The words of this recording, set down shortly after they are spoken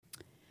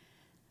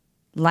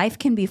Life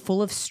can be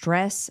full of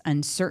stress,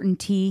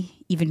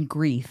 uncertainty, even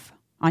grief.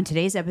 On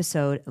today's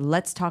episode,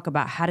 let's talk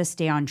about how to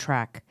stay on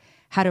track,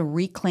 how to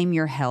reclaim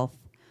your health,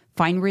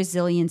 find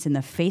resilience in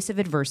the face of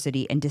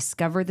adversity, and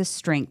discover the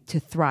strength to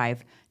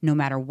thrive no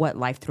matter what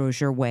life throws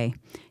your way.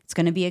 It's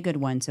going to be a good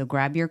one, so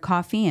grab your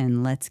coffee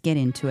and let's get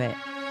into it.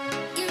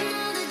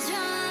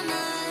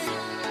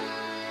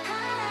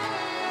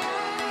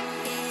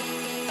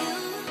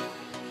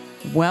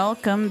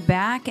 Welcome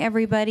back,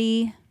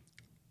 everybody.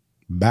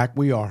 Back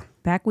we are.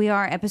 Back we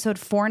are, episode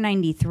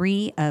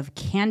 493 of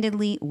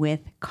Candidly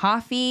with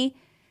Coffee.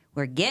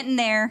 We're getting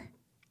there.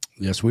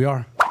 Yes, we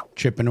are.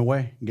 Chipping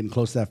away, getting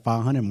close to that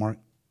 500 mark.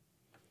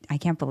 I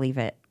can't believe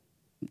it.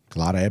 A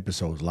lot of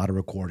episodes, a lot of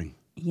recording.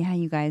 Yeah,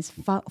 you guys,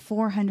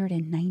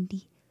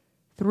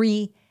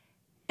 493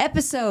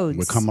 episodes.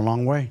 We've come a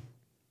long way.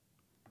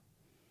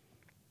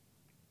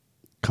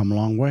 Come a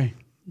long way.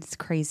 It's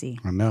crazy.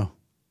 I know.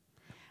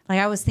 Like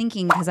I was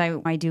thinking, because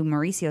I do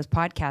Mauricio's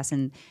podcast,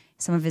 and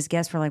some of his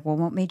guests were like, well,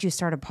 what made you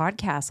start a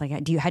podcast? Like,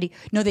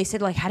 no, they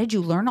said, like, how did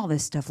you learn all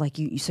this stuff? Like,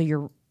 so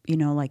you're,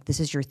 like, this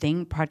is your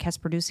thing,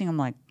 podcast producing? I'm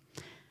like,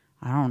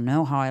 I don't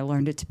know how I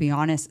learned it, to be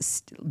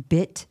honest,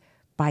 bit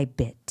by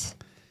bit,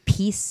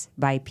 piece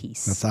by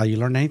piece. That's how you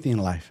learn anything in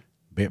life.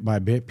 Bit by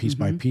bit, piece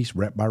by piece,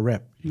 rep by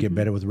rep. You get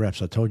better with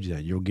reps. I told you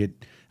that. You'll get,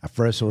 at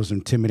first it was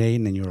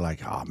intimidating, and you were like,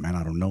 oh, man,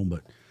 I don't know.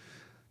 But I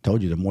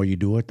told you, the more you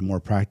do it, the more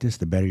practice,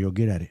 the better you'll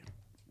get at it.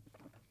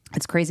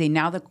 It's crazy.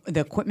 Now the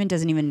equipment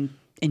doesn't even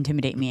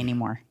intimidate me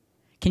anymore.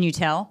 Can you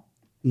tell?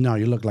 No,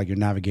 you look like you're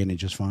navigating it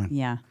just fine.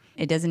 Yeah.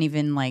 It doesn't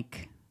even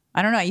like,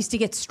 I don't know. I used to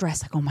get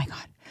stressed. Like, oh my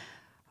God,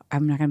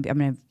 I'm going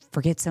to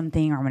forget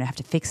something, or I'm going to have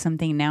to fix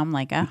something. Now I'm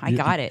like, I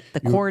got it.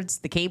 The cords,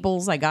 the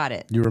cables, I got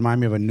it. You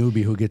remind me of a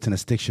newbie who gets in a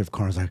stick shift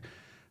car and is like,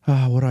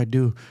 what do I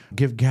do?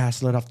 Give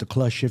gas, let off the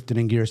clutch, shift it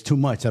in gears. Too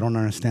much. I don't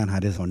understand how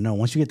this one. No,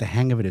 once you get the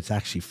hang of it, it's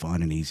actually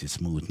fun and easy,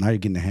 smooth. Now you're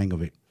getting the hang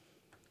of it.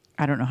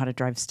 I don't know how to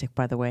drive stick,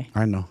 by the way.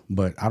 I know,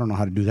 but I don't know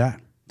how to do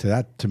that.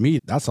 To me,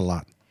 that's a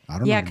lot. I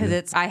don't know. Yeah,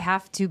 because I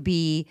have to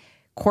be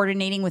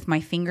coordinating with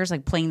my fingers,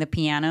 like playing the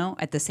piano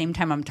at the same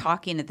time I'm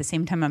talking, at the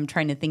same time I'm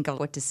trying to think of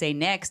what to say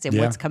next and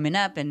what's coming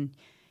up.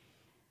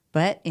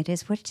 But it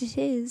is what it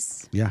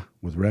is. Yeah,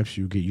 with reps,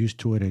 you get used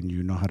to it and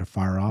you know how to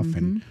fire off,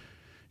 and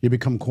you're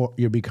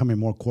becoming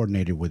more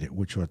coordinated with it,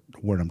 which is the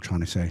word I'm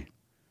trying to say.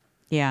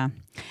 Yeah.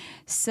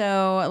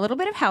 So a little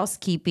bit of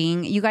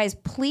housekeeping. You guys,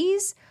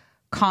 please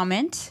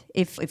comment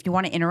if you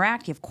want to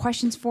interact. You have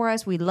questions for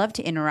us. We'd love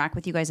to interact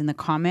with you guys in the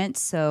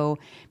comments. So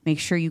make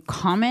sure you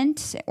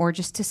comment, or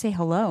just to say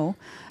hello.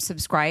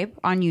 Subscribe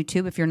on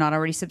YouTube if you're not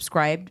already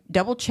subscribed.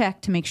 Double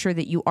check to make sure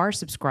that you are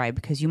subscribed,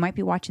 because you might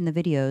be watching the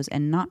videos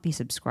and not be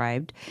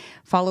subscribed.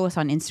 Follow us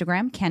on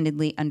Instagram,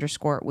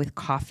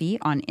 candidly_with_coffee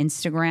on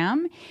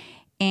Instagram.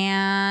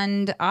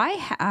 And I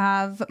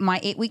have my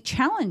 8-week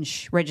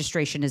challenge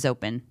registration is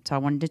open. So I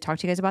wanted to talk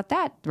to you guys about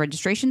that. The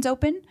registration's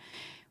open.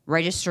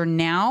 Register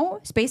now.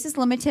 Space is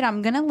limited.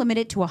 I'm going to limit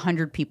it to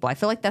 100 people. I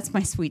feel like that's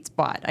my sweet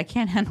spot. I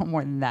can't handle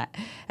more than that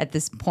at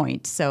this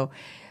point. So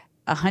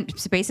 100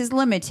 space is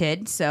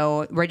limited.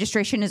 So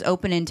registration is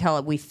open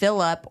until we fill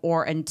up,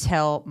 or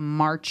until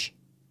March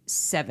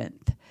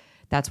 7th.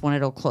 That's when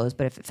it'll close.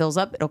 But if it fills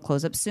up, it'll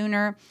close up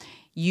sooner.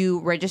 You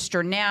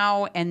register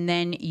now, and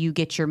then you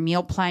get your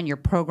meal plan, your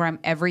program,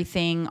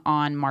 everything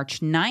on March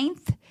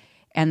 9th.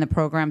 And the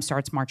program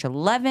starts March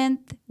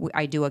 11th.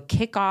 I do a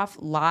kickoff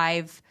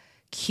live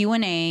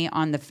Q&A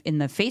in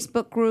the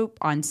Facebook group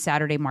on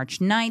Saturday, March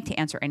 9th, to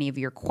answer any of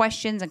your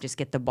questions and just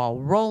get the ball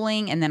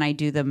rolling. And then I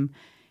do them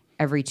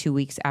every 2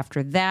 weeks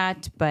after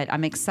that. But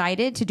I'm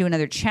excited to do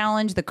another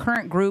challenge. The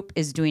current group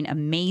is doing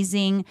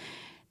amazing.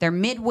 Their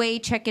midway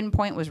check-in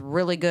point was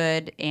really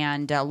good.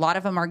 And a lot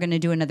of them are going to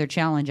do another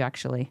challenge,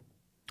 actually.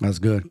 That's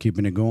good.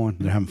 Keeping it going.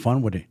 They're having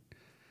fun with it.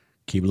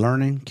 Keep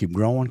learning, keep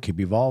growing, keep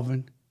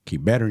evolving,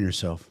 keep bettering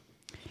yourself.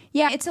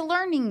 Yeah, it's a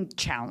learning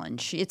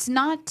challenge. It's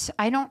not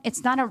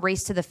a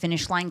race to the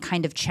finish line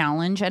kind of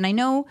challenge. And I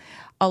know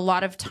a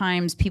lot of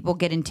times people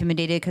get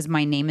intimidated because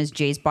my name is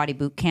Jay's Body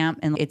Boot Camp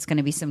and it's going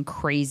to be some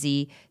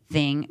crazy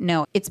thing.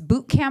 No, it's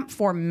boot camp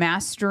for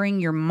mastering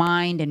your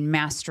mind and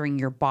mastering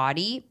your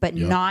body, but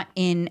not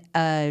in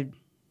a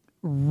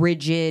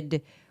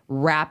rigid,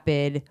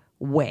 rapid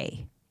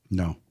way.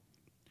 No.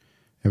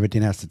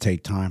 Everything has to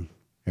take time.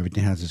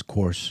 Everything has its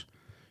course.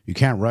 You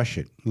can't rush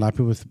it. A lot of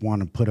people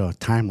want to put a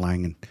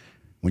timeline, and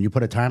when you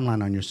put a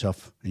timeline on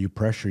yourself and you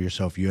pressure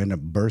yourself, you end up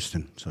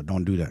bursting. So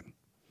don't do that.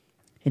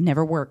 It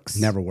never works.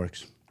 Never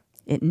works.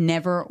 It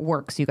never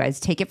works. You guys,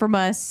 take it from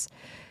us.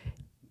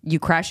 You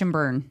crash and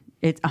burn.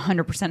 It's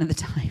 100% of the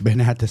time. Been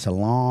at this a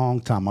long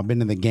time. I've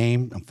been in the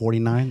game. I'm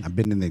 49. I've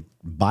been in the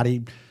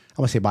body.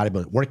 I would say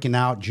bodybuilding, working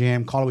out,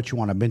 gym, call it what you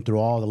want. I've been through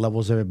all the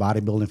levels of it,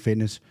 bodybuilding,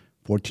 fitness.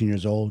 14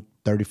 years old,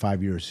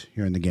 35 years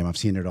here in the game. I've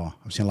seen it all.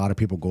 I've seen a lot of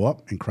people go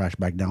up and crash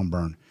back down,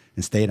 burn,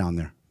 and stay down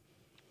there.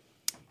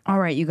 All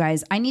right, you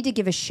guys, I need to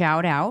give a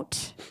shout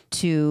out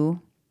to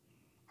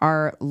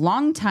our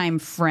longtime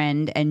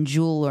friend and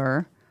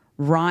jeweler,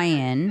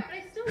 Ryan.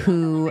 I still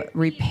who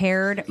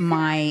repaired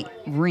my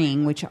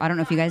ring, which I don't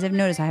know if you guys have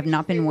noticed. I have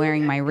not been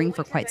wearing my ring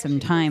for quite some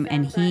time,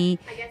 and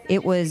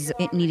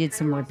it needed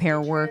some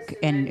repair work,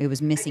 and it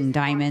was missing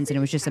diamonds, and it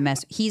was just a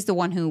mess. He's the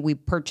one who we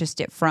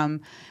purchased it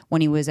from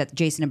when he was at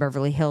Jason of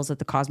Beverly Hills at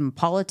the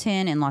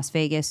Cosmopolitan in Las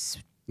Vegas.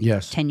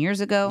 Yes. 10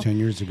 years ago. 10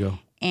 years ago.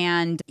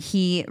 And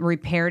he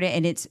repaired it,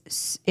 and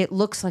it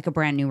looks like a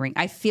brand new ring.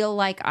 I feel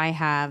like I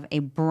have a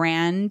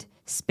brand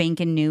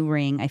spanking new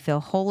ring. I feel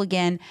whole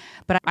again,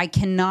 but I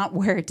cannot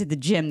wear it to the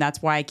gym.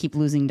 That's why I keep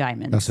losing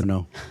diamonds. That's a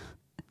no.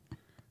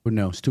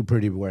 No, it's too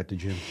pretty to wear at the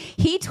gym.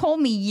 He told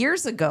me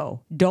years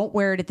ago, don't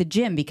wear it at the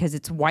gym because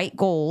it's white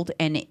gold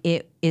and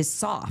it is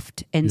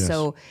soft. And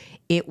so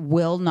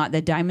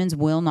the diamonds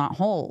will not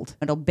hold.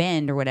 It'll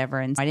bend or whatever.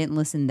 And I didn't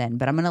listen then,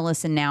 but I'm going to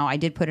listen now. I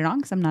did put it on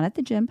because I'm not at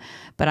the gym,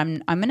 but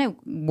I'm going to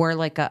wear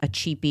like a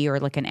cheapie or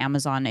like an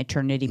Amazon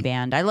Eternity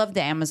band. I love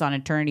the Amazon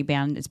Eternity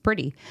band. It's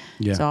pretty.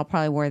 Yeah. So I'll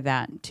probably wear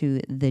that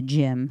to the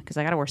gym because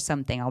I got to wear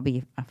something.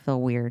 I feel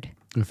weird.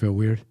 You feel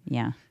weird?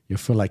 Yeah. You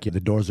feel like the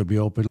doors will be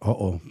open.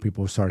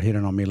 People start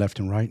hitting on me left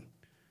and right.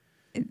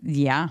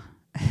 Yeah,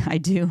 I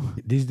do.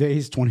 These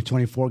days,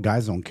 2024,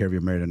 guys don't care if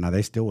you're married or not.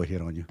 They still will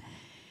hit on you.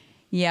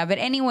 Yeah, but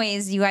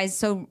anyways, you guys,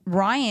 so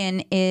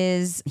Ryan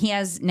he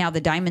has now the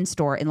diamond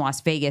store in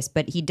Las Vegas,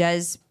 but he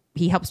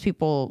helps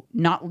people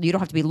you don't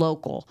have to be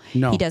local.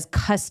 No. He does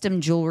custom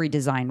jewelry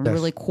design,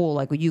 really cool.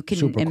 Like you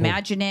can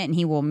imagine it and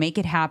he will make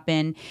it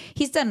happen.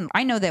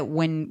 I know that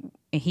when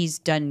he's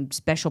done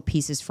special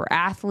pieces for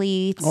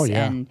athletes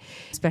and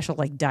special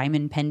like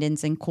diamond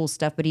pendants and cool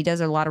stuff, but he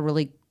does a lot of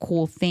really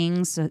cool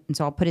things. And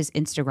so I'll put his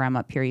Instagram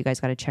up here. You guys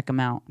got to check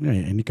him out. Yeah,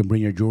 and you can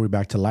bring your jewelry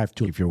back to life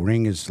too. If your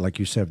ring is, like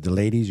you said, the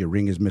ladies, your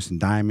ring is missing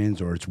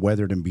diamonds or it's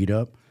weathered and beat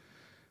up,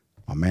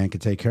 a man can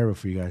take care of it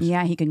for you guys.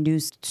 Yeah, he can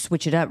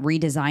switch it up,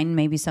 redesign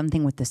maybe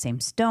something with the same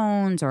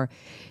stones or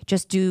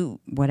just do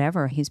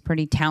whatever. He's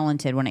pretty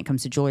talented when it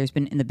comes to jewelry. He's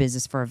been in the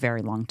business for a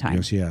very long time.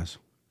 Yes, he has.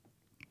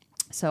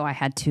 So I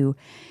had to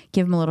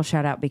give him a little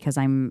shout out because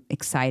I'm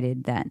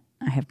excited that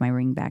I have my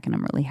ring back and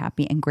I'm really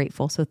happy and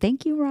grateful. So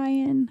thank you,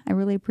 Ryan. I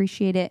really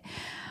appreciate it.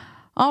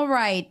 All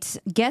right.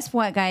 Guess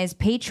what, guys?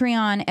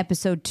 Patreon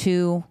episode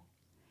 2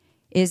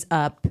 is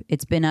up.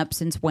 It's been up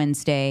since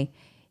Wednesday.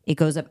 It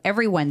goes up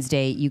every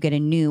Wednesday. You get a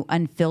new,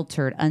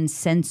 unfiltered,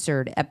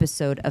 uncensored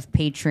episode of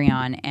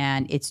Patreon,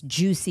 and it's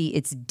juicy,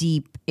 it's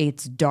deep,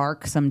 it's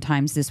dark.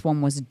 Sometimes this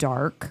one was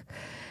dark.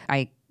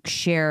 I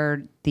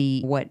shared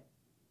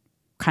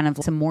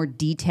some more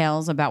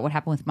details about what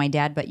happened with my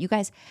dad. But you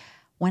guys,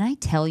 when I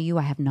tell you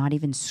I have not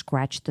even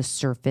scratched the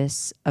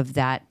surface of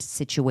that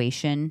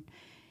situation,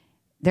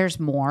 there's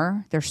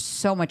more. There's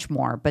so much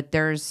more, but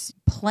there's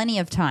plenty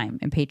of time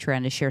in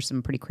Patreon to share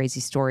some pretty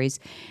crazy stories.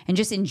 And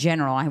just in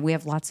general, we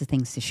have lots of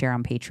things to share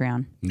on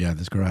Patreon. Yeah,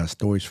 this girl has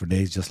stories for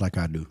days just like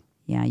I do.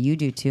 Yeah, you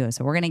do too.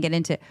 So we're gonna get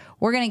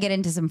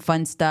into some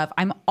fun stuff.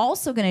 I'm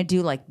also gonna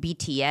do like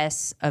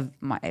BTS of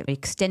my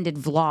extended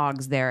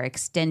vlogs there.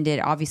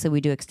 Obviously we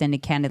do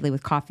extended candidly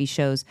with coffee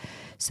shows.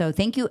 So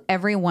thank you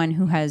everyone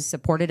who has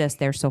supported us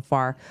there so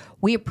far.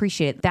 We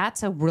appreciate it.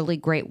 That's a really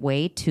great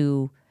way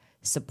to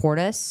support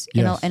us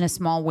in a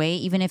small way,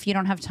 even if you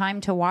don't have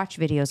time to watch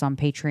videos on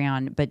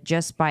Patreon, but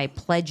just by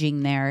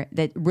pledging there,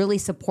 that really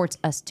supports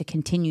us to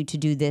continue to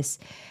do this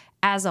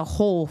as a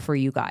whole for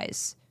you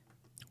guys.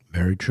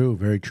 Very true,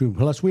 very true.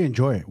 Plus, we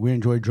enjoy it. We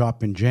enjoy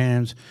dropping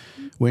jams.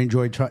 We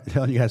enjoy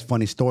telling you guys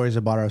funny stories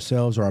about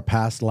ourselves or our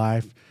past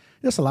life.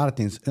 Just a lot of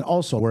things. And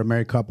also, we're a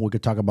married couple. We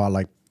could talk about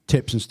like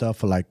tips and stuff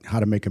for like how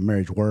to make a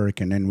marriage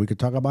work. And then we could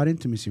talk about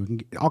intimacy. We can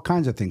get all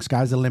kinds of things.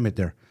 Sky's the limit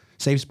there.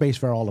 Safe space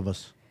for all of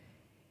us.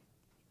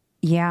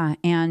 Yeah.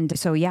 And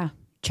so,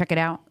 check it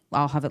out.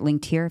 I'll have it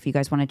linked here if you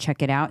guys want to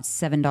check it out.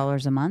 It's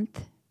 $7 a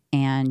month.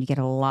 And you get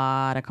a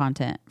lot of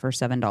content for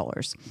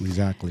 $7.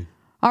 Exactly.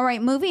 All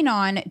right, moving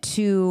on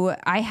to,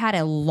 I had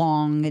a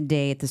long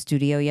day at the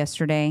studio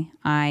yesterday.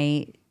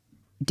 I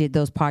did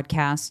those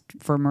podcasts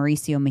for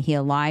Mauricio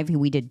Mejia Live.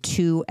 We did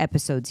 2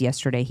 episodes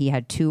yesterday. He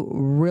had 2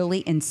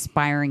 really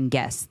inspiring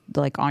guests,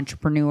 like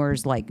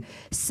entrepreneurs, like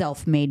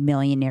self-made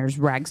millionaires,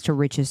 rags to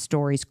riches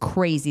stories,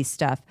 crazy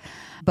stuff.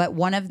 But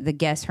one of the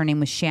guests, her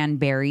name was Shan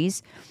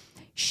Berries.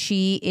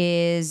 She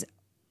is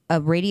a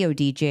radio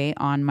DJ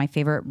on my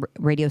favorite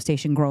radio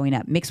station growing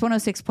up. Mix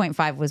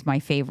 106.5 was my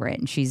favorite,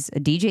 and she's a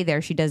DJ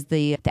there. She does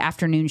the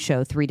afternoon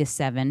show 3 to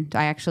 7.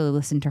 I actually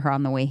listened to her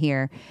on the way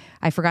here.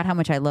 I forgot how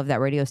much I love that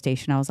radio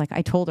station.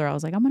 I told her, I'm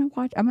going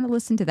to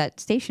listen to that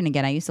station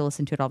again. I used to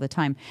listen to it all the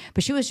time.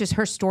 But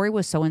her story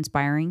was so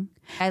inspiring.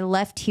 I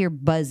left here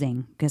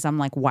buzzing because I'm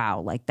like,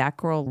 wow, like that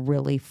girl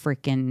really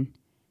freaking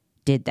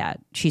did that.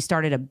 She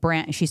started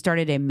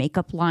a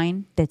makeup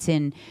line that's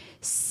in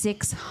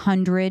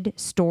 600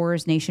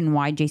 stores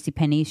nationwide,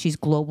 JCPenney. She's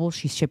global.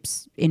 She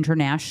ships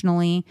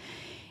internationally.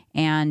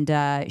 And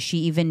she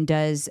even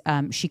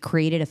she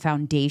created a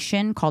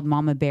foundation called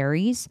Mama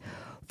Berries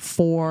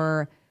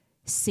for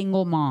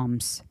single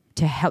moms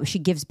to help. She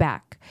gives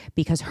back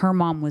because her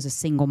mom was a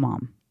single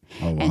mom.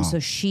 Oh, wow. And so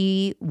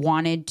she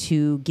wanted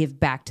to give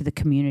back to the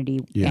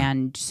community. Yeah.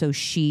 And so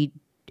she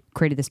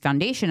created this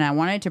foundation. And I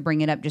wanted to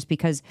bring it up just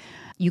because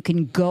you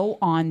can go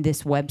on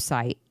this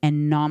website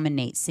and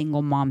nominate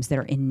single moms that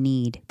are in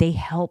need. They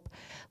help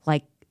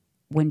like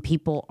when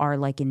people are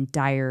like in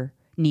dire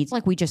needs.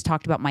 Like we just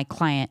talked about my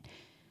client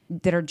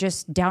that are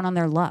just down on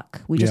their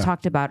luck. We just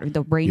talked about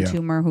the brain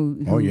tumor who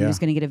is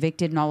going to get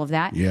evicted and all of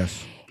that.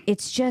 Yes.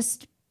 It's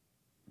just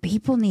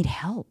people need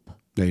help.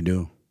 They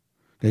do.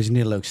 They just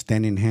need a little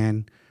extending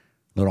hand,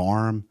 little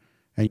arm.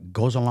 And it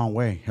goes a long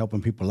way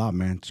helping people out,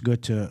 man. It's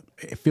good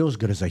it feels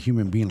good as a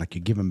human being, like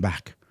you're giving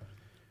back.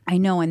 I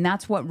know. And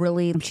that's what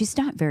really,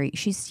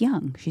 she's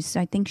young.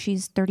 I think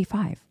she's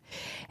 35.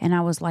 And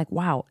I was like,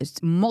 wow,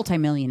 it's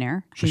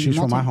multimillionaire. She's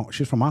from my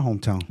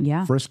hometown.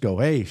 Yeah. Frisco.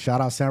 Hey,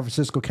 shout out San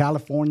Francisco,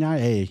 California.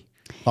 Hey,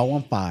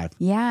 515.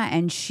 Yeah.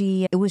 And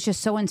it was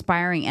just so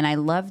inspiring. And I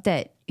love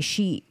that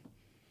she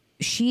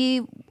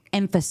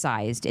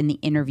emphasized in the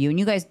interview, and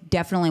you guys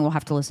definitely will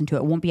have to listen to it.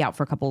 It won't be out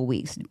for a couple of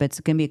weeks, but it's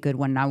going to be a good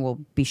one. And I will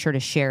be sure to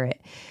share it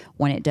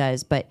when it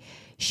does. But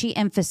she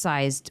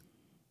emphasized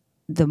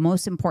the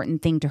most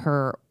important thing to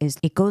her is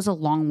it goes a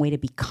long way to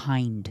be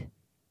kind.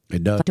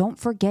 It does. Don't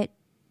forget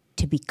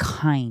to be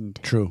kind.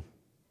 True.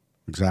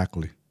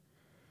 Exactly.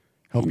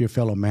 Help your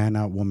fellow man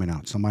out, woman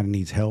out. Somebody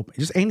needs help.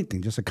 Just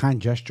anything. Just a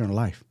kind gesture in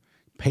life.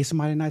 Pay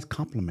somebody a nice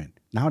compliment.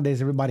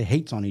 Nowadays, everybody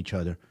hates on each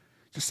other.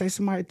 Just say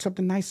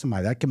something nice to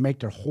somebody. That can make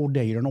their whole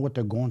day. You don't know what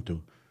they're going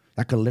through.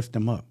 That could lift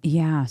them up.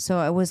 Yeah.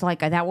 So it was like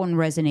that one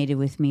resonated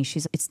with me.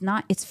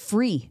 It's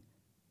free.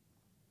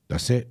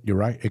 That's it. You're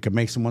right. It could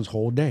make someone's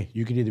whole day.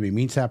 You could either be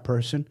mean to that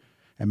person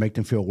and make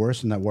them feel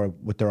worse than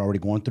what they're already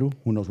going through.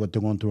 Who knows what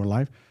they're going through in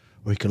life.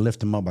 Or you could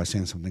lift them up by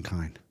saying something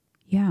kind.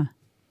 Yeah.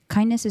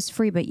 Kindness is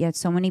free, but yet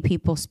so many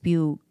people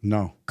spew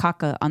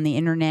caca on the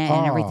internet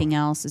and everything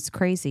else. It's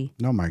crazy.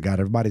 Oh, my God.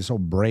 Everybody's so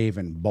brave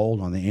and bold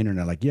on the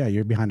internet. Like, yeah,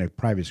 you're behind a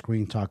private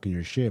screen talking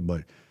your shit,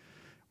 but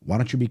why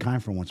don't you be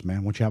kind for once, man?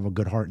 Why don't you have a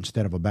good heart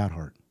instead of a bad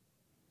heart?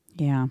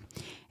 Yeah.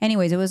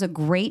 Anyways, it was a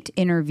great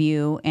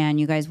interview, and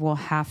you guys will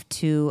have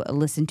to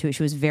listen to it.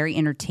 She was very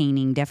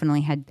entertaining.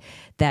 Definitely had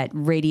that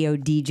radio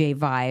DJ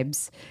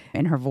vibes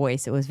in her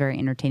voice. It was very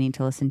entertaining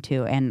to listen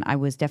to, and I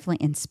was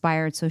definitely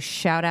inspired. So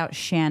shout out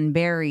Shan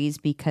Berries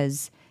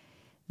because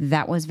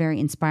that was very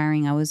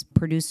inspiring. I was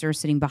producer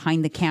sitting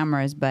behind the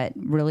cameras, but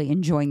really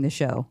enjoying the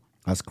show.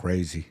 That's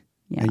crazy.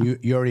 Yeah. And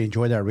you already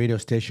enjoyed that radio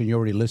station? You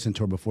already listened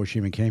to her before she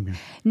even came here?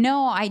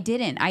 No, I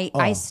didn't.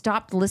 I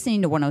stopped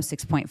listening to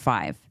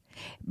 106.5.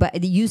 But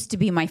it used to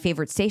be my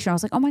favorite station. I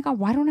was like, oh my God,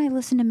 why don't I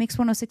listen to Mix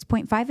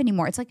 106.5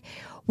 anymore? It's like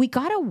we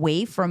got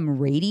away from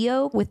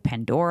radio with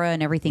Pandora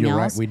and everything else. You're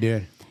right, we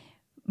did.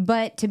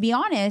 But to be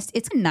honest,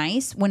 it's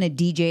nice when a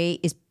DJ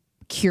is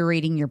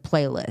curating your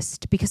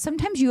playlist because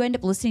sometimes you end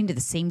up listening to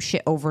the same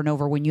shit over and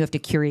over when you have to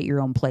curate your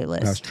own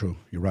playlist. That's true.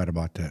 You're right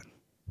about that.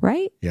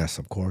 Right? Yes,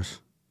 of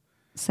course.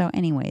 So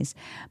anyways,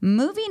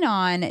 moving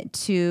on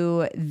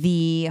to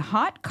the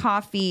hot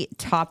coffee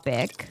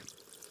topic.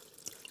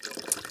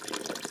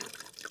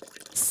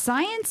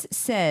 Science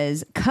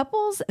says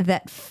couples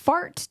that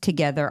fart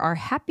together are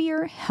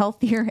happier,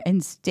 healthier,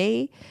 and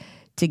stay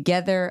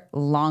together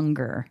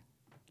longer.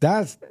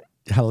 That's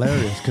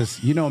hilarious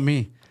because you know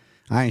me.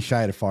 I ain't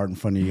shy to fart in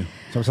front of you.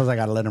 Sometimes I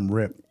got to let them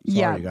rip.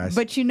 Sorry, guys.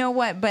 But you know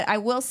what? But I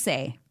will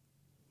say,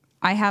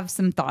 I have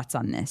some thoughts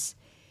on this.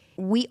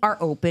 We are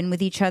open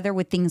with each other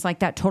with things like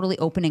that, totally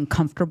open and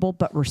comfortable,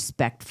 but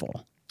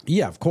respectful.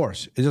 Yeah, of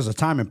course. There's a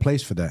time and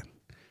place for that.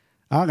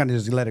 I'm not going to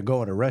just let it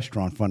go at a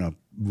restaurant in front of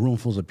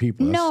roomfuls of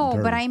people. No,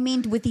 but I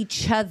mean with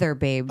each other,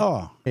 babe.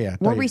 Oh, yeah.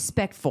 We're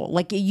respectful.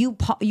 Like you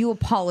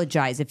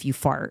apologize if you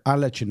fart. I'll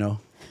let you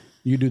know.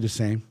 You do the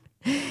same.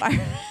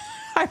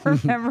 I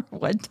remember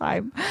one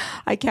time,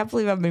 I can't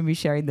believe I'm going to be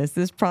sharing this.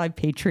 This is probably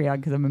Patreon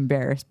because I'm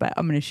embarrassed, but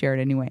I'm going to share it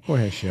anyway. Go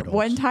ahead, share it.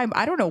 One time,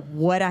 I don't know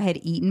what I had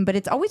eaten, but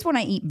it's always when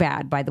I eat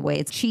bad, by the way.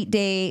 It's cheat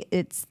day.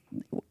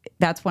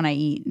 That's when I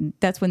eat.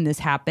 That's when this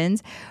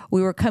happens.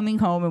 We were coming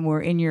home and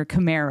we're in your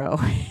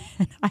Camaro.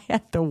 And I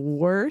had the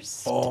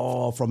worst.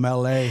 Oh, from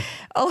L.A.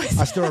 Oh,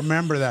 I still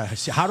remember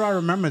that. How do I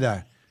remember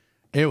that?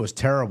 It was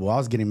terrible. I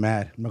was getting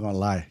mad. I'm not going to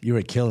lie. You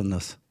were killing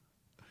us.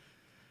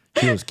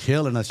 She was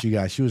killing us, you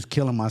guys. She was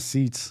killing my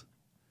seats.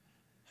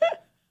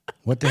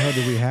 What the hell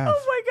did we have?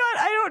 Oh my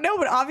God, I don't know,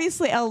 but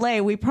obviously LA,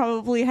 we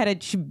probably had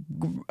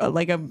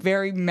a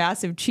very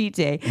massive cheat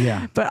day.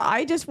 Yeah. But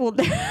I just will.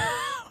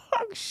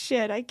 Oh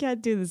shit, I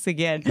can't do this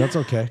again. That's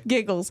okay.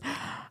 Giggles.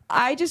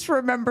 I just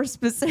remember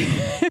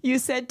specific. You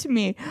said to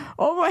me,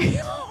 "Oh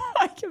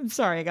my," I'm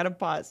sorry, I gotta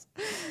pause.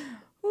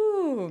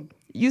 Ooh,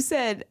 you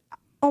said,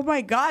 "Oh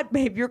my God,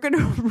 babe, you're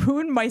gonna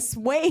ruin my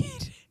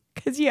suede."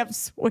 Because you have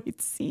suede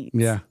seats.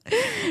 Yeah.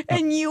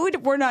 And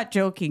we're not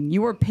joking.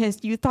 You were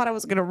pissed. You thought I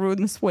was going to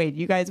ruin the suede.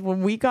 You guys,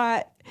 when we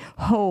got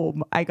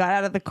home, I got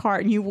out of the car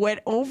and you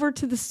went over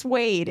to the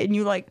suede and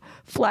you like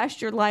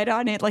flashed your light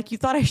on it like you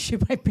thought I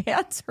shit my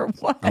pants or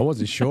what? I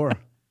wasn't sure.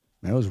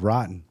 It was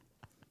rotten.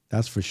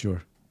 That's for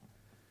sure.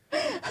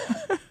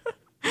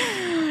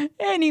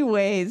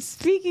 Anyways,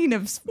 speaking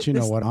of... But you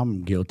know what?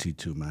 I'm guilty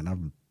too, man. I've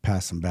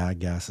passed some bad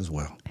gas as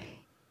well.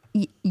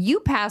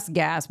 You pass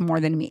gas more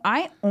than me.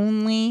 I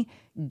only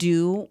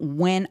do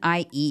when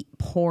I eat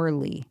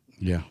poorly.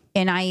 Yeah.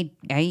 And I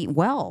eat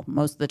well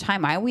most of the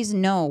time. I always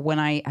know when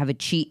I have a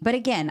cheat. But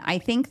again, I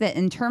think that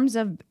in terms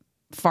of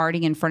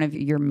farting in front of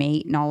your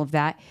mate and all of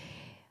that,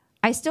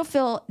 I still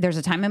feel there's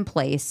a time and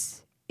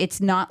place.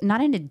 It's not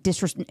in a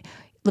disrespect.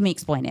 Let me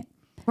explain it.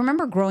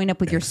 Remember growing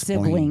up with your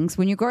siblings?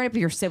 When you grow up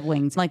with your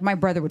siblings, like my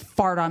brother would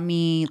fart on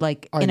me,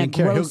 like in a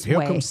gross way.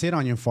 He'll come sit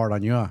on you and fart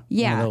on you.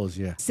 Yeah. One of those,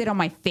 yeah. Sit on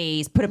my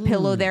face, put a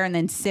pillow there, and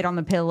then sit on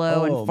the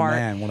pillow and fart. Oh,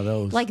 man, one of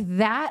those. Like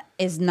that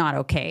is not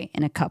okay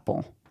in a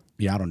couple.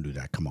 Yeah, I don't do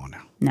that. Come on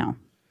now. No.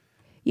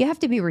 You have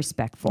to be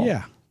respectful.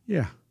 Yeah,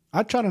 yeah.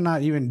 I try to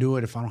not even do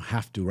it if I don't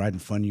have to right in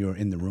front of you or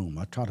in the room.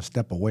 I try to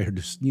step away or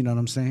just, you know what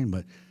I'm saying?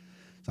 But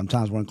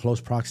sometimes we're in close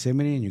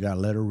proximity and you got to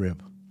let her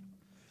rip.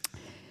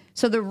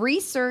 So the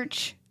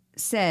research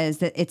says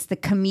that it's the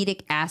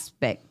comedic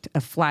aspect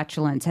of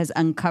flatulence has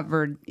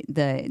uncovered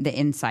the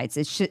insights.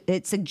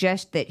 It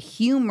suggests that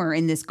humor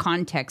in this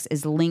context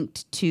is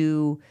linked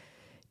to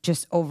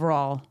just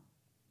overall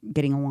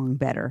getting along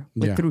better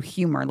through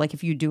humor, like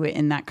if you do it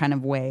in that kind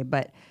of way.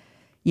 But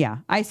yeah,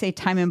 I say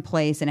time and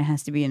place, and it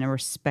has to be in a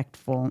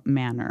respectful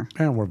manner.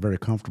 And we're very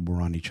comfortable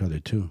around each other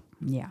too.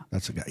 Yeah.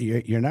 That's a guy.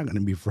 You're not going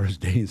to be first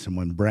dating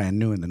someone brand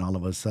new and then all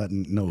of a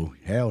sudden, no,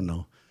 hell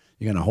no.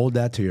 You're going to hold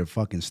that till your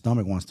fucking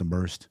stomach wants to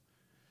burst.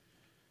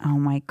 Oh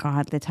my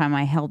God, the time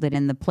I held it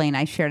in the plane,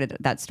 I shared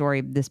that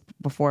story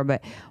before,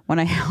 but when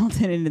I held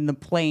it in the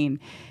plane,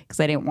 because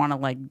I didn't want to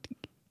like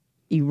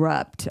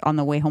erupt on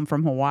the way home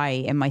from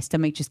Hawaii, and my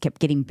stomach just kept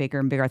getting bigger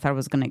and bigger. I thought it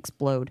was going to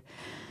explode.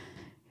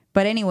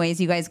 But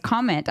anyways, you guys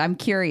comment. I'm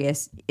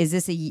curious,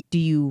 do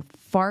you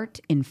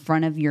fart in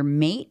front of your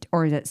mate,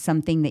 or is it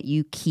something that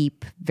you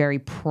keep very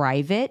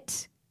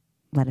private?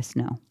 Let us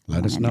know.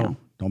 Let us know.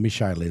 Don't be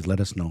shy, ladies. Let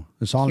us know.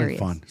 It's all in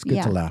fun. It's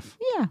good to laugh.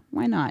 Yeah,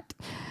 why not?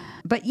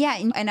 But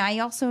yeah, and I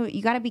also,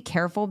 you got to be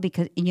careful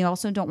because you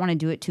also don't want to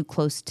do it too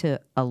close to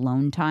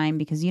alone time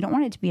because you don't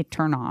want it to be a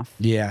turnoff.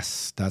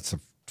 Yes, that's a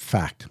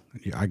fact.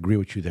 I agree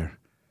with you there.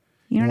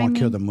 You know what I mean? Want to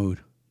kill the mood.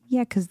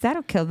 Yeah, because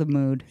that'll kill the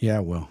mood. Yeah,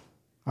 well,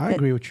 I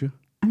agree with you.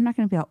 I'm not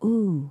going to be all,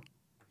 ooh.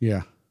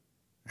 Yeah,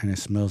 and it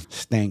smells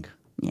stink.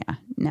 Yeah,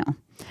 no.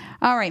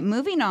 All right,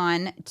 moving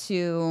on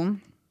to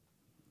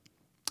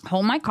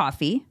Hold My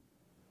Coffee.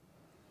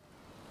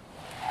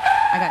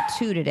 I got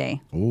 2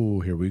 today.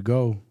 Oh, here we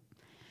go.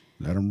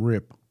 Let them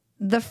rip.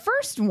 The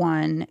first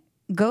one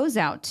goes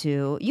out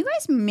to, you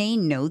guys may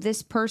know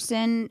this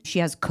person. She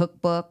has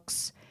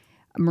cookbooks.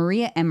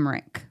 Maria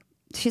Emmerich.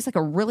 She's like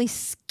a really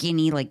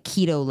skinny, like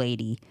keto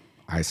lady.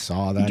 I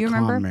saw that Do you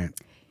remember?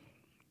 comment.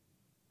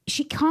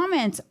 She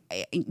comments,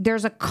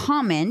 there's a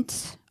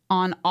comment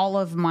on a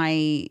lot of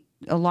my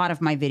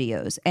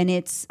videos. And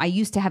I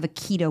used to have a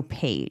keto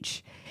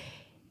page.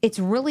 It's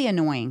really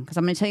annoying because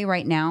I'm going to tell you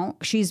right now,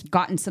 she's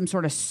gotten some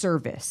sort of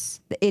service.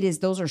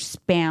 Those are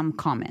spam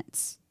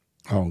comments.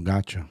 Oh,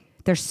 gotcha.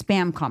 They're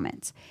spam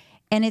comments.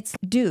 And it's,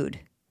 dude,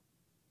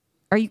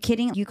 are you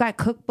kidding? You got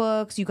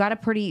cookbooks, you got a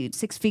pretty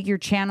 6-figure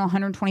channel,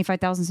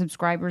 125,000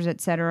 subscribers,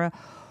 etc.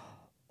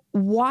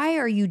 Why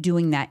are you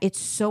doing that? It's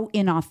so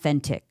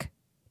inauthentic.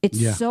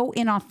 It's so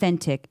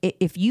inauthentic.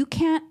 If you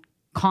can't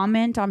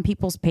comment on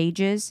people's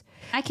pages,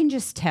 I can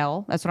just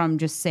tell. That's what I'm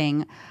just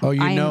saying. Oh,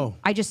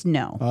 I just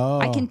know. Oh.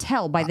 I can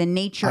tell by the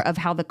nature of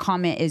how the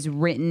comment is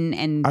written.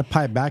 And I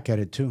pipe back at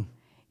it too.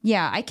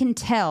 Yeah, I can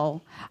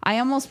tell. I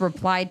almost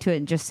replied to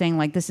it just saying,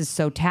 like, this is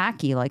so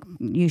tacky. Like,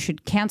 you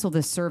should cancel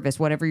this service.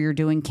 Whatever you're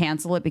doing,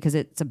 cancel it because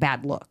it's a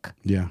bad look.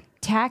 Yeah.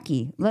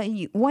 Tacky.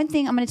 One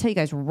thing I'm going to tell you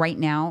guys right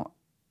now,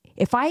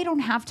 if I don't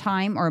have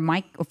time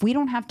if we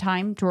don't have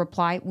time to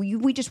reply,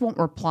 we just won't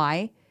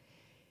reply.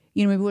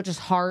 You know, maybe we'll just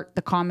heart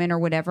the comment or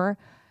whatever.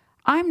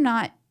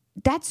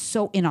 That's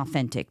so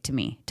inauthentic to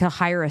me to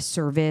hire a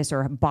service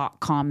or bot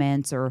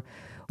comments or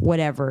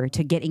whatever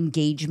to get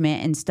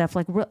engagement and stuff.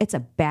 Like, it's a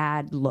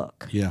bad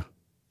look. Yeah,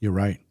 you're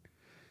right.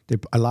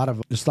 A lot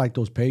of, just like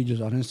those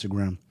pages on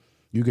Instagram,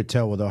 you could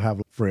tell where they'll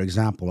have, for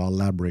example, I'll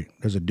elaborate.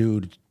 There's a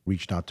dude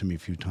reached out to me a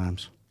few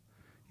times,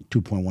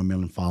 2.1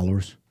 million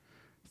followers,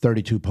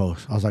 32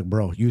 posts. I was like,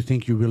 bro, you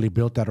think you really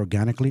built that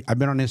organically? I've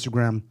been on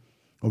Instagram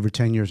over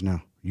 10 years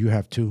now. You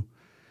have too.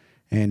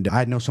 And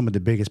I know some of the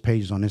biggest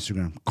pages on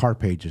Instagram, car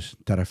pages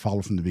that I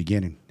follow from the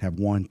beginning, have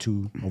 1,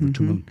 2, over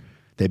 2 million.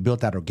 They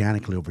built that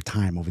organically over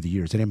time, over the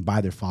years. They didn't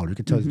buy their followers. You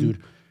could tell this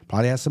dude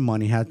probably had some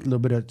money, had a little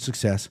bit of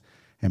success,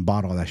 and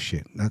bought all that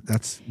shit.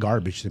 That's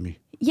garbage to me.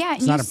 Yeah,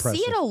 and you see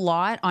it a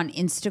lot on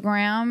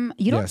Instagram.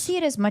 You don't see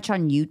it as much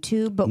on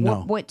YouTube. But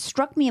what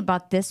struck me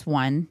about this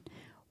one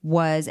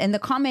was, and the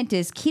comment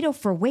is, keto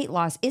for weight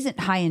loss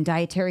isn't high in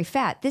dietary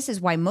fat. This is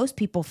why most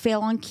people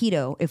fail on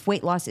keto if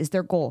weight loss is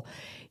their goal.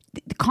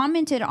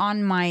 Commented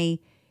on my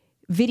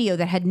video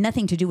that had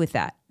nothing to do with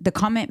that. The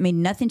comment made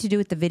nothing to do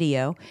with the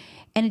video.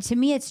 And to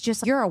me, it's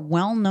just, you're a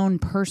well-known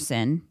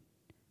person.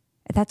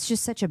 That's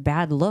just such a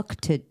bad look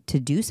to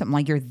do something.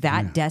 Like, you're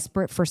that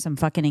desperate for some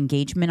fucking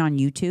engagement on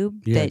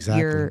YouTube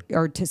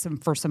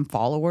for some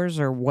followers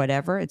or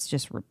whatever. It's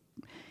just,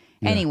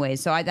 Anyway,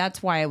 so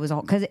that's why I was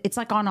all, because it's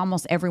like on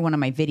almost every one of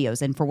my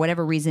videos. And for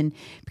whatever reason,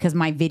 because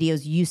my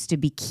videos used to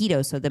be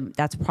keto, so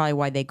that's probably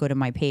why they go to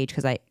my page,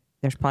 because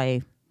there's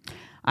probably,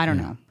 I don't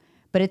know,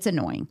 but it's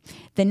annoying.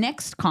 The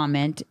next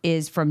comment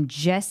is from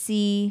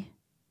Jesse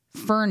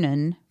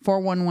Fernan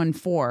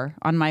 4114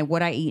 on my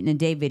What I Eat in a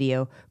Day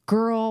video.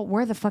 Girl,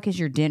 where the fuck is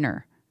your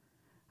dinner?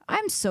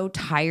 I'm so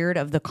tired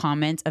of the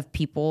comments of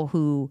people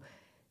who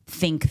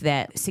think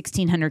that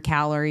 1,600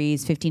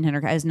 calories,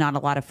 1,500 is not a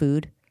lot of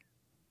food.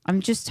 I'm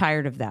just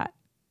tired of that.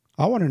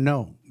 I want to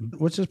know,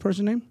 what's this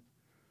person's name?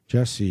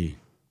 Jesse.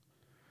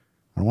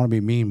 I don't want to be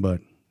mean,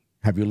 but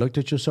have you looked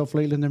at yourself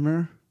lately in the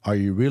mirror? Are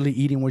you really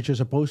eating what you're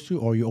supposed to,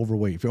 or are you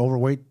overweight? If you're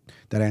overweight,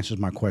 that answers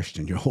my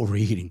question. You're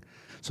overeating.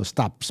 So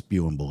stop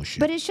spewing bullshit.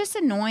 But it's just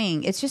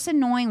annoying. It's just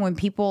annoying when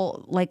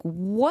people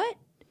what?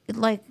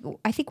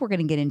 I think we're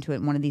going to get into it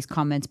in one of these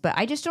comments, but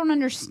I just don't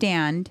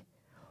understand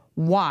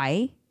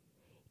why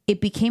it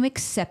became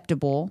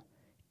acceptable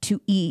to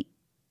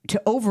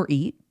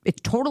overeat. It's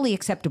totally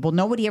acceptable.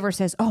 Nobody ever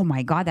says, oh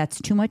my God, that's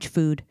too much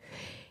food.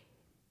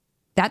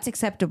 That's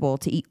acceptable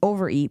to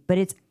overeat, but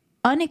it's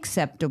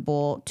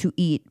unacceptable to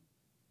eat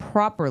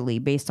properly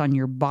based on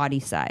your body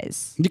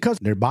size. Because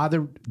they're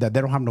bothered that they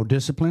don't have no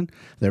discipline.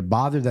 They're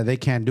bothered that they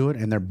can't do it.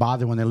 And they're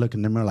bothered when they look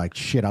in the mirror like,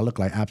 shit, I look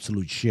like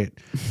absolute shit.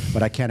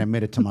 But I can't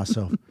admit it to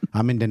myself.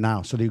 I'm in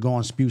denial. So they go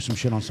and spew some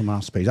shit on someone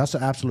else's page. That's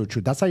the absolute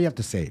truth. That's how you have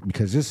to say it.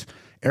 Because this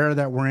era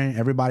that we're in,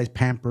 everybody's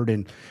pampered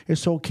and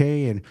it's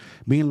okay and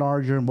being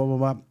larger and blah, blah,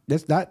 blah.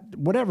 That's that,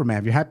 whatever, man.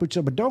 If you're happy with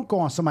yourself, but don't go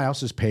on somebody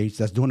else's page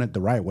that's doing it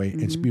the right way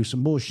and spew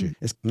some bullshit.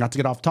 It's not to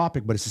get off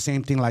topic, but it's the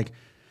same thing. Like,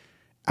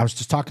 I was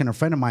just talking to a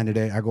friend of mine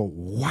today. I go,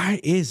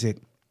 why is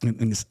it,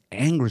 and this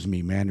angers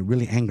me, man. It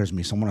really angers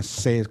me. So I'm going to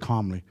say it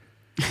calmly.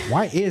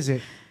 Why is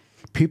it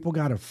people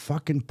got a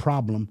fucking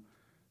problem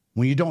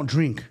when you don't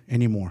drink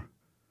anymore?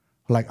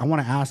 Like, I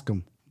want to ask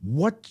them,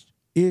 what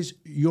is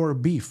your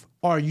beef?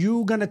 Are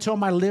you going to tell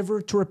my liver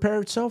to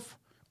repair itself?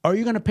 Are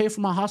you going to pay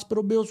for my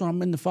hospital bills when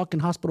I'm in the fucking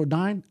hospital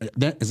dying?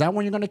 Is that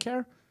when you're going to care?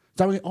 Is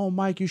that when, oh,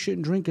 Mike, you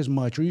shouldn't drink as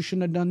much, or you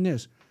shouldn't have done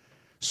this?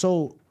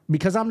 So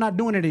because I'm not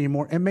doing it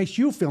anymore, it makes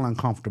you feel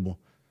uncomfortable.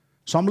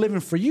 So I'm living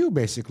for you,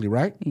 basically,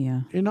 right?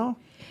 Yeah. You know?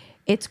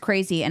 It's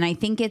crazy. And I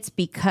think it's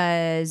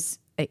because,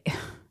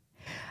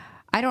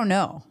 I don't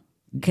know.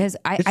 Because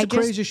it's the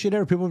craziest shit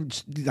ever. People,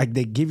 like,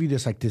 they give you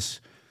this,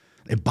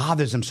 it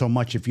bothers them so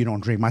much if you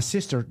don't drink. My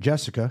sister,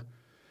 Jessica,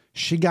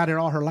 she got it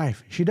all her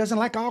life. She doesn't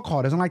like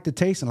alcohol, doesn't like the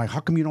taste. And like, how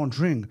come you don't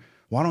drink?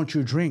 Why don't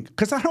you drink?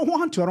 Because I don't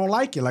want to. I don't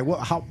like it. Like,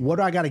 what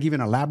do I got to give you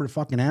an elaborate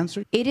fucking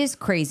answer? It is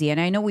crazy. And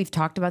I know we've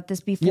talked about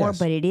this before, Yes.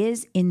 but it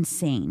is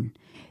insane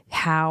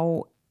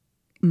how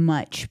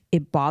much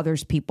it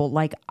bothers people.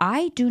 Like,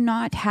 I do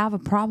not have a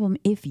problem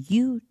if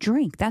you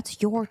drink. That's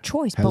your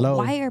choice. Hello. But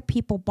why are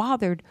people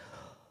bothered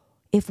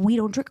if we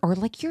don't drink? Or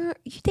like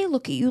they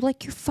look at you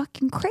like you're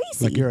fucking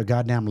crazy. Like you're a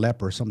goddamn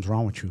leper. Something's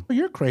wrong with you.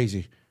 You're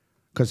crazy.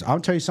 Because I'll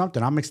tell you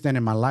something. I'm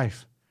extending my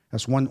life.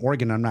 That's one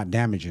organ I'm not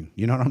damaging.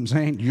 You know what I'm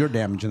saying? You're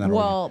damaging that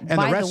organ. And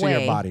by the rest way,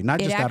 of your body, not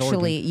just that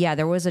organ. Yeah,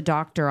 there was a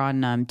doctor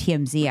on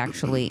TMZ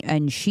actually,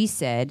 and she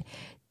said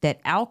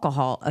that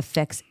alcohol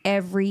affects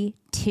every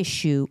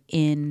tissue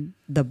in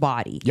the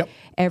body. Yep.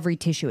 Every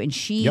tissue.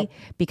 And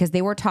because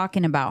they were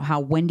talking about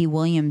how Wendy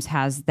Williams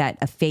has that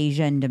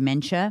aphasia and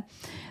dementia,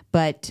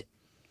 but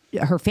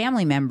her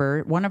family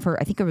member,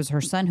 I think it was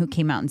her son who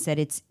came out and said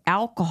it's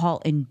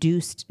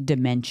alcohol-induced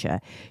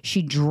dementia.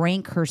 She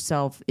drank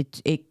herself.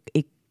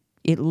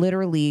 It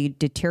literally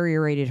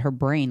deteriorated her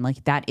brain.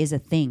 Like, that is a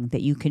thing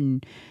that you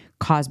can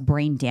cause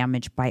brain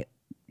damage by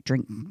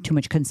drink too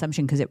much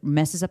consumption, because it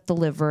messes up the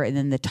liver and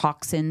then the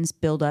toxins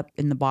build up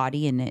in the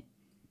body and it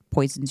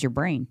poisons your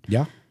brain.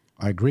 Yeah,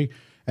 I agree.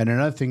 And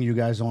another thing you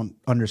guys don't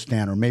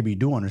understand, or maybe you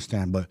do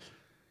understand, but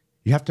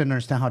you have to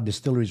understand how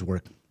distilleries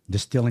work,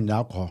 distilling the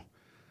alcohol.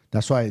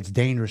 That's why it's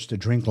dangerous to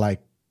drink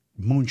like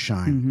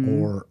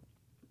moonshine, or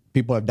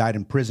people have died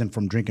in prison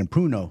from drinking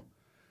Pruno.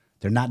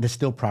 They're not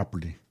distilled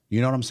properly. You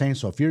know what I'm saying?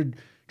 So if you're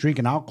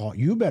drinking alcohol,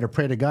 you better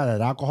pray to God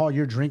that alcohol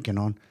you're drinking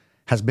on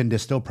has been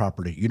distilled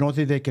properly. You don't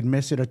think they could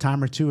miss it a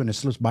time or two and it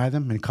slips by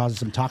them and causes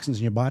some toxins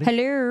in your body?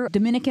 Hello,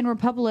 Dominican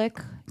Republic.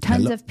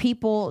 Tons of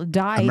people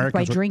died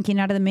by drinking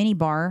out of the mini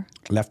bar.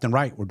 Left and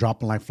right, we're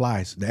dropping like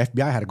flies. The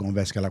FBI had to go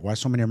investigate, like, why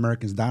so many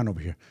Americans dying over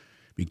here?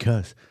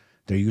 Because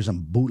they're using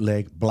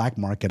bootleg black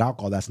market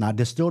alcohol that's not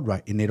distilled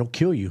right, and it'll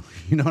kill you.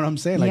 You know what I'm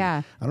saying? Like,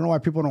 yeah. I don't know why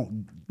people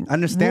don't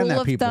understand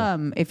that. Rule of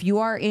thumb, if you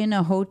are in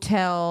a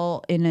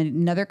hotel in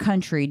another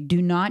country,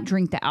 do not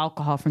drink the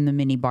alcohol from the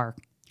mini bar.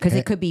 Because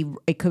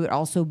it could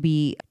also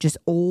be just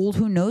old.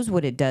 Who knows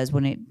what it does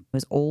when it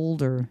was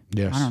old, or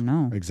yes, I don't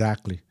know.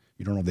 Exactly.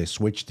 You don't know if they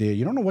switched it.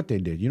 You don't know what they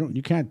did.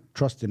 You can't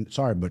trust them.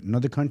 Sorry, but in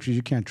other countries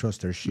you can't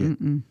trust their shit.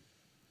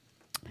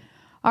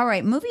 All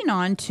right, moving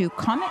on to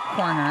Comment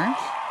Corner.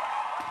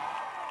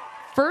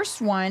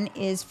 First one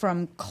is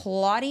from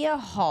Claudia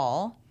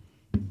Hall.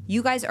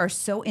 You guys are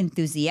so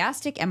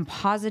enthusiastic and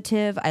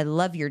positive. I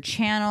love your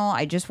channel.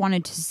 I just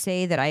wanted to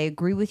say that I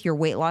agree with your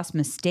weight loss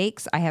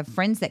mistakes. I have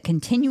friends that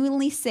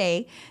continually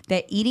say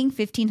that eating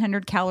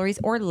 1,500 calories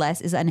or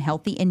less is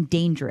unhealthy and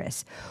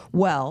dangerous.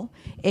 Well,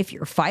 if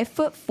you're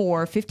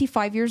 5'4",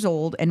 55 years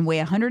old, and weigh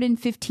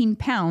 115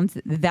 pounds,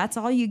 that's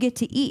all you get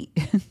to eat.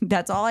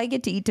 That's all I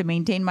get to eat to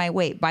maintain my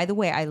weight. By the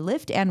way, I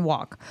lift and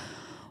walk.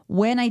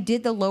 When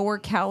did the lower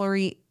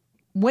calorie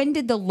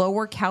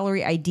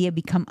idea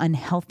become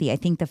unhealthy? I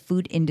think the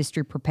food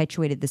industry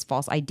perpetuated this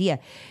false idea.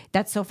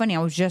 That's so funny. I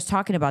was just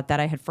talking about that.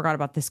 I had forgot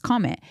about this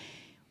comment.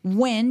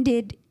 When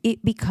did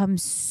it become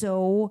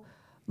so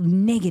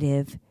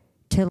negative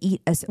to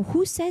eat?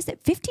 Who says that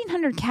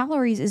 1,500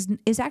 calories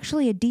is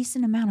actually a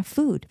decent amount of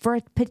food for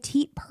a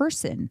petite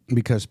person?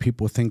 Because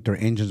people think their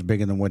engine's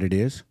bigger than what it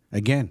is.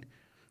 Again,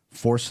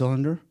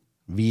 4-cylinder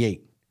V8.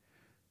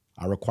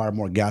 I require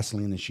more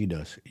gasoline than she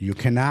does. You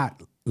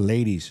cannot,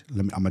 ladies,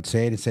 I'm going to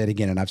say it and say it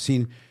again. And I've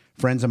seen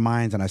friends of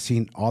mine and I've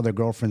seen all their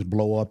girlfriends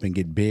blow up and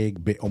get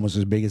big, almost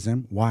as big as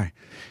them. Why?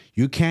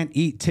 You can't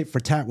eat tit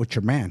for tat with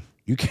your man.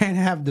 You can't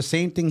have the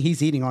same thing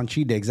he's eating on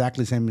cheat day,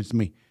 exactly the same as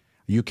me.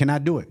 You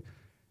cannot do it.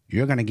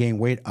 You're going to gain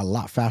weight a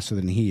lot faster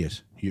than he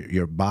is.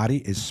 Your body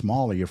is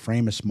smaller. Your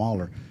frame is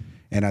smaller.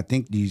 And I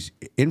think these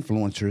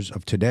influencers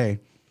of today,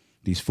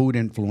 these food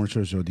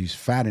influencers or these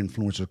fat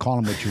influencers, call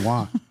them what you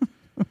want,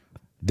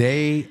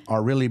 they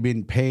are really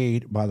being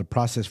paid by the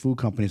processed food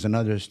companies and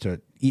others to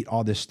eat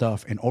all this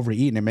stuff and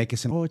overeat, and they make it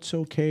sound, oh, it's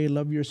okay,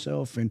 love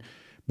yourself and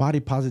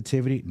body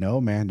positivity. No,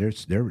 man, they're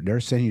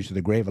sending you to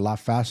the grave a lot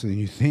faster than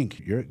you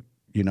think. You're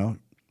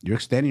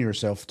extending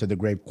yourself to the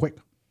grave quick.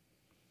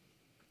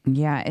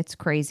 Yeah, it's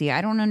crazy.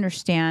 I don't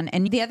understand.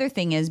 And the other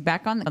thing is,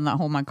 back on the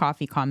whole my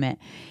coffee comment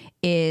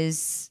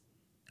is,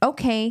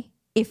 okay,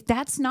 if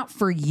that's not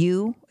for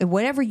you,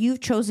 whatever you've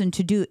chosen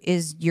to do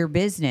is your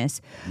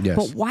business. Yes.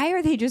 But why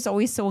are they just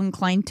always so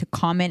inclined to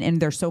comment and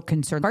they're so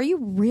concerned? Are you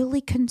really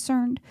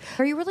concerned?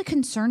 Are you really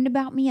concerned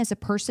about me as a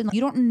person?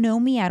 You don't know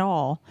me at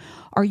all.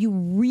 Are you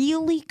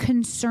really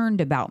concerned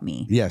about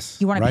me?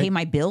 Yes. You want to pay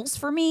my bills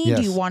for me? Yes.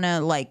 Do you want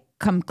to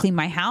come clean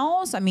my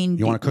house? I mean,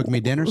 you want to cook me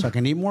dinner so I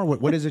can eat more?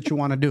 What is it you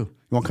want to do? You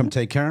want to come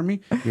take care of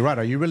me? You're right.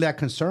 Are you really that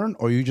concerned,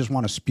 or you just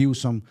want to spew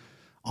some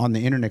on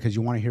the internet because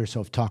you want to hear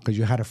yourself talk, because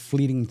you had a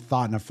fleeting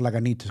thought and I feel like I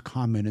need to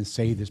comment and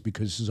say this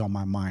because this is on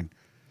my mind?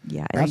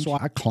 Yeah. That's why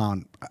I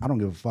clown. I don't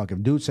give a fuck.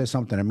 If dude says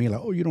something to me like,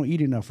 oh, you don't eat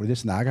enough or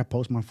this and that, I got to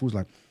post my foods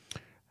like,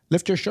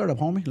 lift your shirt up,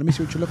 homie. Let me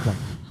see what you look like.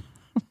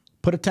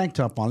 Put a tank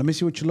top on. Let me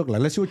see what you look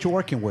like. Let's see what you're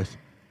working with.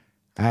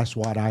 That's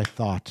what I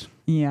thought.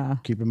 Yeah.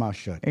 Keep your mouth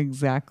shut.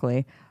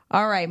 Exactly.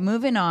 All right,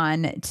 moving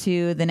on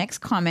to the next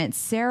comment.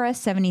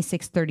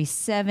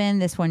 Sarah7637.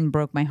 This one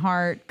broke my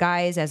heart.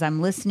 Guys, as I'm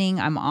listening,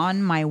 I'm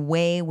on my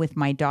way with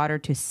my daughter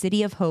to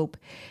City of Hope.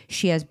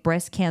 She has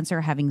breast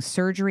cancer, having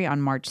surgery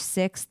on March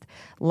 6th.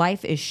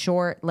 Life is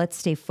short. Let's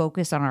stay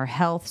focused on our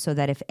health so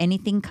that if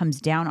anything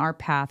comes down our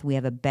path, we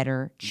have a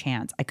better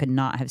chance. I could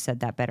not have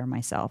said that better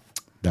myself.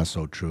 That's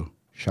so true.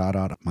 Shout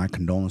out, my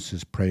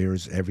condolences,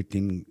 prayers,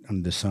 everything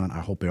under the sun. I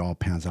hope it all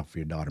pans out for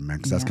your daughter, man,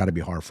 because that's got to be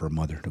hard for a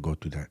mother to go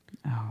through that.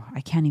 Oh, I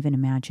can't even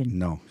imagine.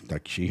 No,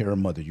 like her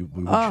mother.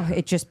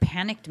 It just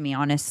panicked me,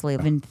 honestly.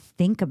 Even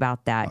think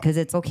about that, because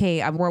it's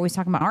okay. We're always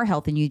talking about our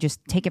health, and you just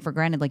take it for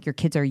granted, like your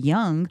kids are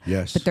young.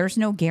 Yes. But there's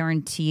no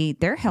guarantee.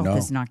 Their health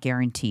is not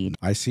guaranteed.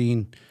 I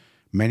seen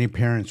many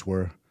parents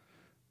where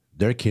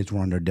their kids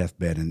were on their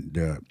deathbed,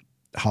 and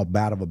how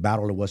bad of a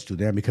battle it was to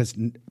them, because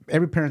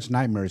every parent's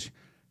nightmares,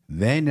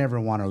 they never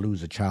want to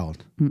lose a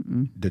child.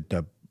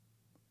 The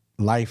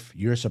life,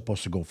 you're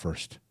supposed to go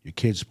first. Your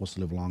kid's supposed to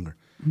live longer.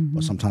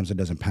 But sometimes it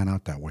doesn't pan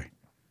out that way.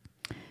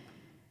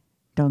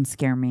 Don't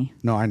scare me.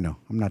 No, I know.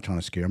 I'm not trying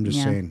to scare. I'm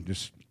just saying,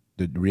 just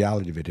the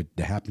reality of it. It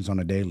happens on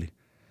a daily.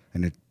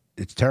 And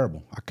it's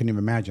terrible. I couldn't even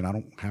imagine. I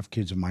don't have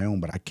kids of my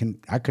own, but I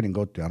couldn't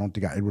go through. I don't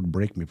think it would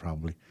break me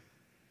probably.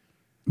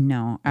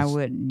 No, I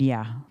would.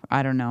 Yeah.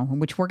 I don't know.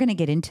 Which we're going to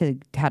get into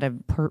how to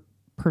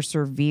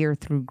persevere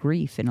through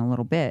grief in a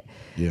little bit.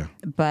 Yeah.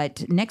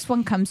 But next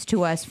one comes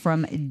to us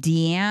from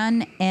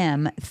Deanne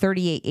M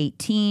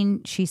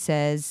 3818. She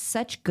says,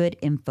 such good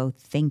info.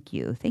 Thank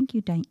you. Thank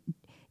you,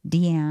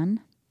 Deanne.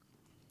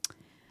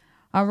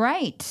 All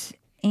right.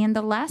 And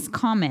the last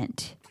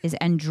comment is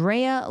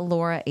Andrea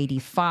Laura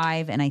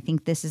 85. And I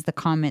think this is the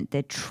comment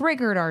that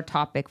triggered our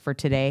topic for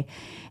today.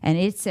 And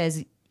it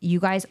says, you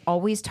guys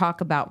always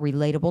talk about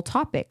relatable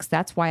topics.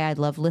 That's why I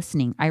love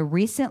listening. I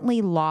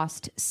recently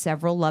lost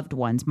several loved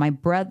ones. My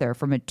brother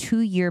from a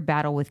 2-year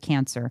battle with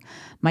cancer.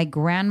 My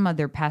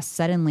grandmother passed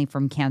suddenly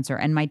from cancer.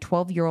 And my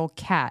 12-year-old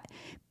cat,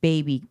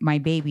 my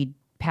baby,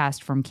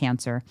 passed from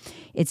cancer.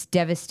 It's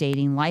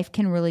devastating. Life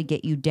can really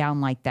get you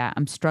down like that.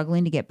 I'm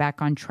struggling to get back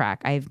on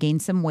track. I have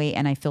gained some weight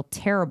and I feel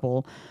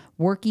terrible.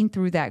 Working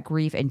through that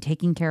grief and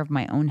taking care of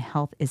my own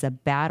health is a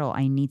battle.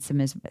 I need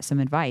some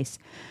advice.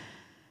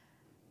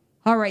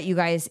 All right, you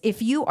guys,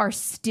 if you are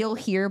still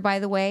here, by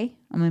the way,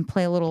 I'm going to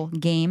play a little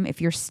game. If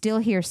you're still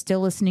here,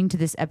 still listening to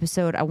this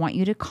episode, I want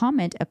you to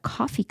comment a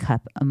coffee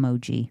cup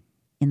emoji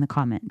in the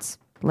comments.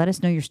 Let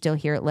us know you're still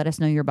here. Let us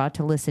know you're about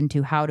to listen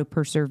to how to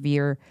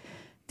persevere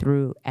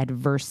through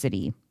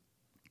adversity.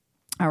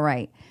 All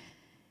right.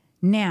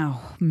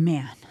 Now,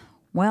 man,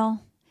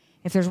 well,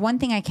 if there's one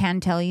thing I can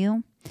tell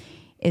you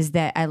is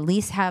that at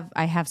least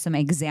I have some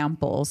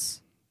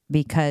examples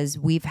because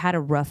we've had a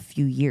rough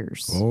few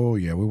years. Oh,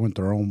 yeah. We went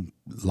through our own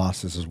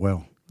losses as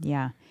well.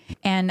 Yeah.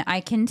 And I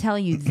can tell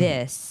you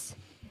this,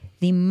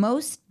 the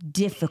most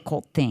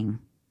difficult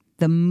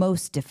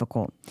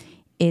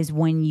is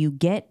when you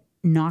get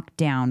knocked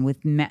down with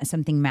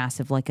something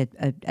massive like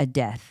a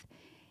death.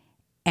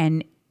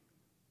 And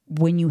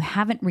when you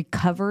haven't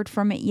recovered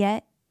from it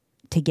yet,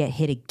 to get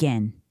hit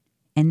again.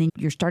 And then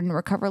you're starting to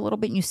recover a little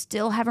bit and you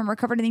still haven't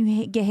recovered and then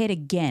you get hit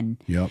again.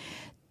 Yep.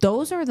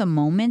 Those are the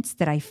moments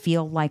that I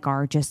feel like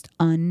are just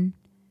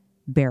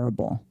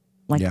unbearable.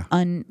 Like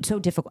so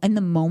difficult. In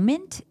the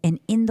moment and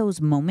in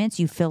those moments,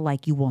 you feel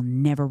like you will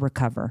never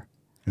recover.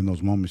 In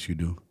those moments you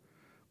do.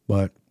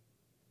 But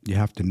you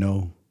have to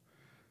know,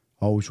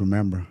 always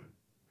remember,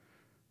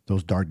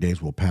 those dark days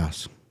will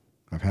pass.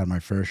 I've had my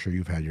fair share.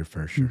 You've had your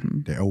fair share.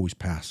 Mm-hmm. They always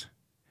pass.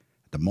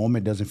 At the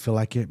moment, it doesn't feel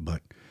like it,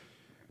 but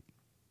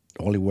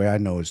the only way I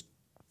know is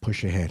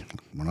push ahead.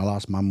 When I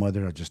lost my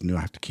mother, I just knew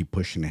I have to keep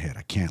pushing ahead.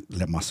 I can't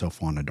let myself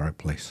fall in a dark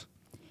place.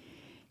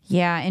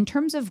 Yeah, in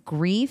terms of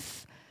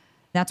grief,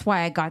 that's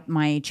why I got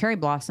my cherry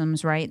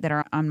blossoms, right, that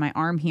are on my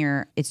arm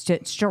here. It's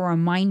just a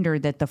reminder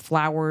that the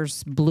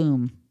flowers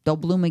bloom. They'll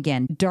bloom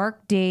again.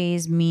 Dark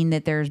days mean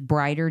that there's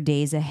brighter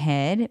days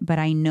ahead, but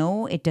I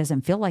know it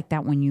doesn't feel like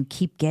that when you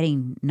keep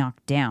getting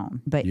knocked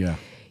down. But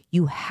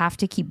you have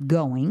to keep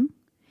going.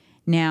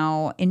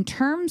 Now, in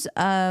terms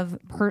of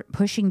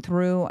pushing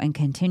through and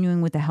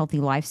continuing with a healthy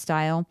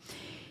lifestyle,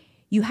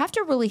 you have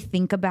to really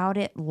think about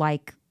it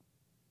like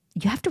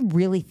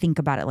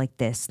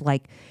this.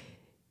 Like,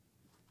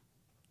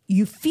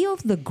 you feel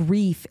the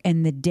grief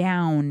and the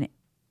down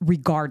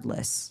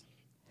regardless.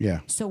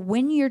 Yeah. So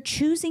when you're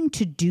choosing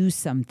to do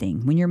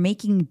something, when you're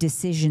making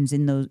decisions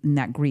in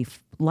that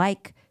grief,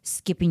 like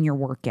skipping your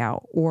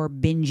workout or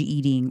binge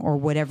eating or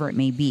whatever it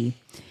may be,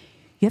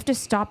 you have to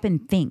stop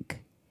and think,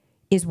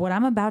 is what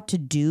I'm about to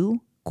do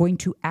going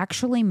to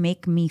actually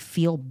make me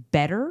feel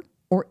better,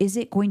 or is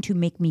it going to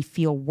make me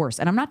feel worse?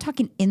 And I'm not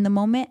talking in the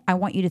moment. I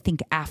want you to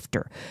think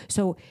after.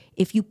 So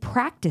if you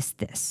practice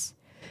this,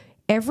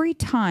 every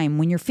time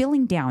when you're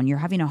feeling down, you're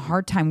having a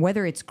hard time,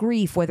 whether it's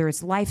grief, whether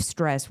it's life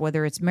stress,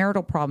 whether it's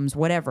marital problems,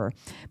 whatever,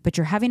 but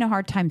you're having a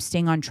hard time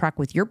staying on track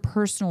with your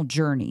personal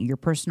journey, your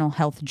personal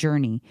health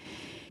journey.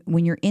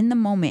 When you're in the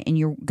moment and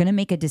you're going to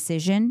make a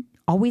decision,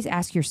 always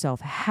ask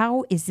yourself,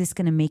 how is this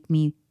going to make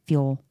me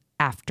feel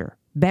after,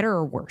 better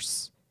or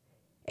worse?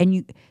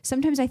 And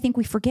sometimes I think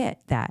we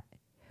forget that.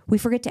 We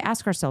forget to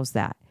ask ourselves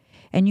that.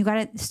 And you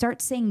got to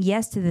start saying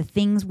yes to the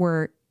things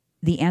where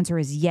the answer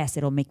is yes,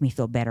 it'll make me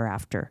feel better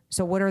after.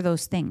 So what are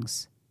those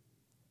things?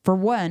 For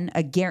one,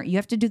 you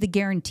have to do the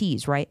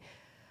guarantees, right?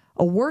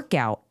 A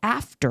workout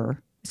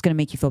after is going to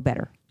make you feel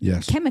better.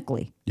 Yes.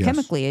 Chemically. Yes.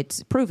 Chemically,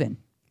 it's proven.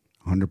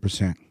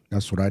 100%.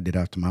 That's what I did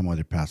after my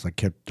mother passed. I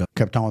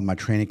kept on with my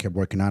training, kept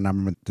working out. And I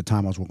remember at the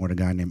time I was working with a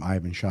guy named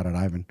Ivan. Shout out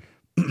Ivan.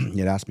 He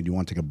had asked me, do you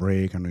want to take a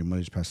break? I know your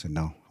mother's passed. I said,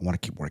 no, I want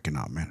to keep working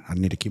out, man. I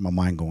need to keep my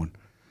mind going.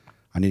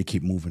 I need to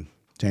keep moving.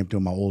 Same thing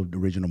with my old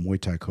original Muay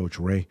Thai coach,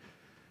 Ray.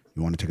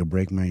 You want to take a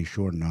break, man? You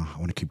sure? No, I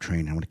want to keep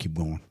training. I want to keep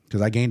going.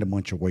 Because I gained a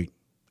bunch of weight.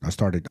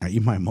 I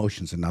eat my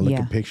emotions and I look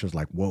at pictures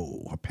like,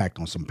 whoa, I packed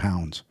on some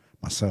pounds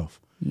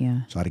myself.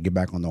 Yeah. So I had to get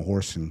back on the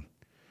horse and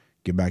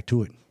get back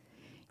to it.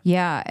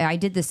 Yeah, I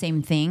did the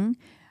same thing.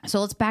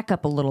 So let's back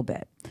up a little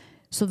bit.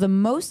 So the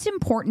most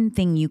important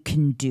thing you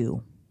can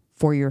do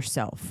for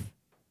yourself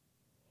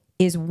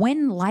is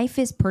when life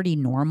is pretty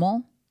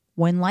normal,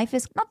 when life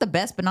is not the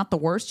best, but not the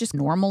worst, just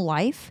normal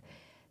life,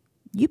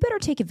 you better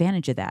take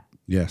advantage of that.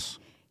 Yes.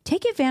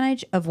 Take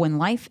advantage of when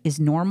life is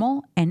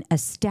normal and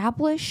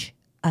establish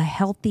a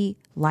healthy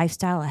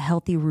lifestyle, a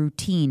healthy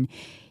routine.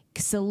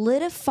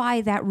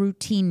 Solidify that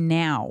routine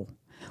now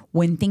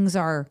when things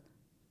are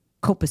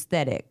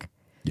copacetic.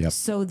 Yep.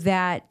 So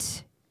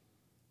that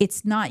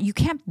it's not, you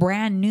can't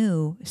brand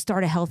new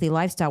start a healthy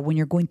lifestyle when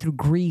you're going through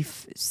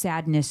grief,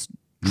 sadness,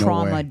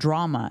 trauma,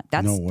 drama.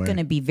 That's going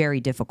to be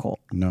very difficult.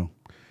 No.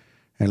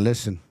 And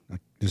listen,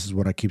 this is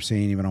what I keep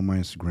saying even on my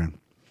Instagram.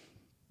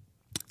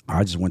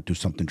 I just went through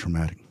something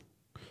traumatic.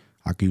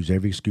 I could use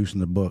every excuse in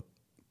the book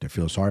to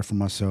feel sorry for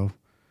myself,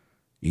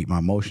 eat my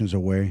emotions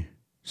away,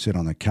 sit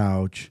on the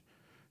couch,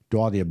 do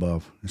all the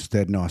above.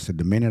 Instead, no, I said,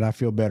 the minute I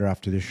feel better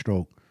after this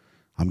stroke,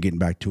 I'm getting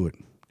back to it.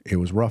 It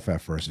was rough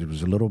at first. It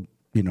was a little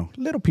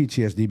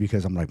PTSD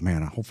because I'm like,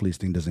 man, hopefully this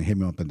thing doesn't hit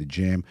me up at the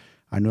gym.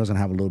 I know I was going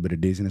to have a little bit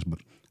of dizziness, but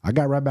I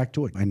got right back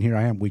to it. And here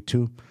I am, week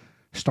 2,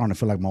 starting to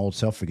feel like my old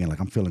self again. Like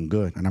I'm feeling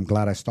good. And I'm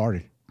glad I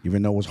started.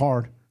 Even though it was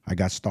hard, I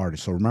got started.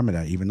 So remember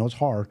that. Even though it's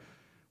hard,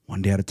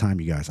 one day at a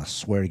time, you guys. I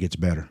swear it gets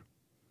better.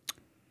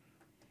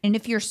 And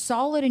if you're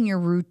solid in your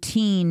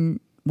routine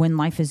when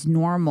life is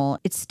normal,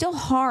 it's still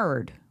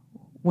hard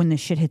when the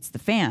shit hits the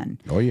fan.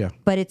 Oh, yeah.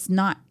 But it's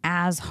not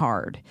as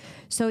hard.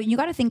 So you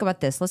got to think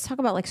about this. Let's talk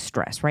about like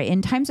stress, right?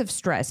 In times of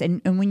stress,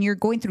 and when you're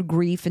going through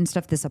grief and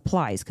stuff, this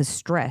applies because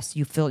stress,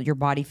 you feel your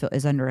body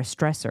is under a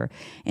stressor.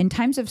 In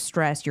times of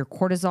stress, your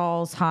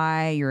cortisol's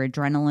high, your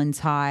adrenaline's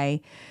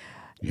high.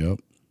 Yep.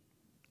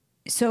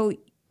 So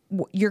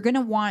you're going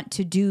to want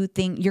to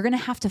you're going to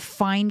have to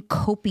find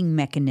coping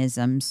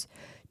mechanisms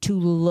to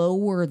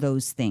lower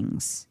those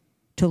things,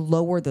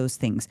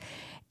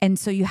 And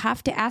so you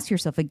have to ask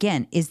yourself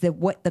again, is that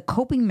what the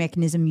coping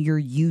mechanism you're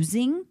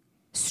using,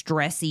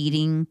 stress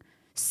eating,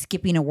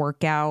 skipping a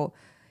workout,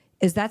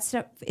 is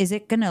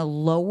it going to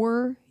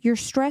lower your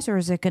stress or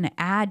is it going to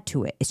add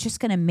to it? It's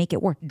just going to make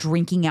it worse.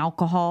 Drinking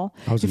alcohol.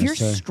 If you're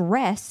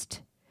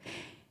stressed,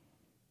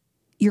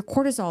 your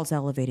cortisol is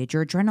elevated,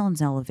 your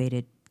adrenaline's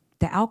elevated.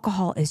 The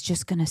alcohol is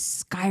just going to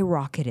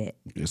skyrocket it.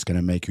 It's going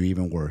to make you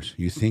even worse.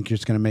 You think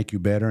it's going to make you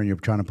better and you're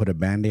trying to put a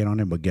Band-Aid on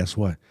it, but guess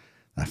what?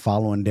 That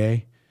following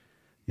day,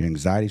 your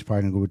anxiety is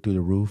probably going to go through the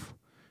roof.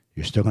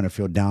 You're still going to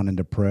feel down and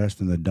depressed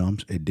in the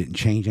dumps. It didn't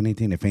change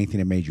anything. If anything,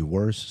 it made you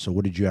worse. So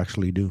what did you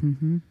actually do?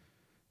 Mm-hmm.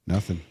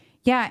 Nothing.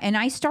 Yeah, and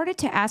I started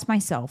to ask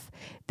myself,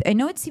 I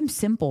know it seems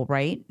simple,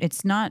 right?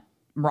 It's not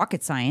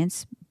rocket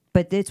science,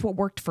 but it's what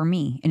worked for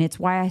me. And it's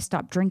why I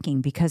stopped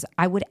drinking, because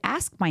I would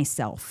ask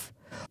myself,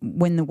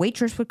 when the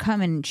waitress would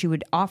come and she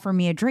would offer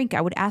me a drink, I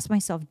would ask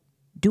myself,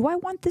 do I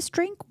want this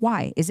drink?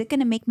 Why? Is it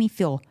going to make me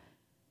feel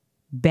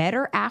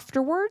better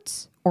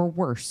afterwards or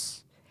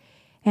worse?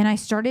 And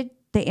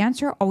the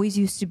answer always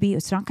used to be,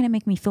 it's not going to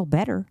make me feel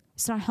better.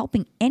 It's not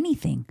helping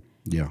anything.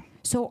 Yeah.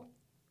 So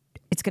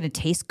it's going to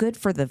taste good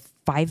for the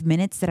 5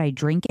 minutes that I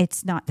drink.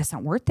 That's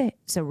not worth it.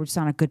 So it's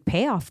not a good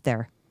payoff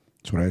there.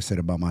 That's what I said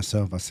about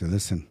myself. I said,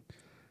 listen,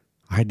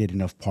 I did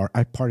enough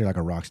I party like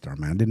a rock star,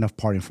 man. I did enough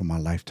partying for my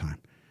lifetime.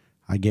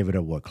 I gave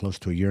it close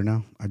to a year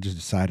now. I just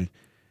decided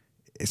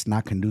it's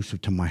not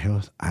conducive to my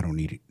health. I don't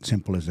need it.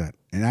 Simple as that.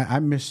 And I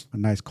miss a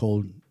nice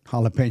cold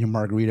jalapeno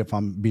margarita, if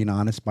I'm being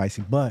honest,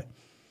 spicy. But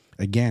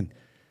again,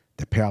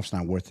 the payoff's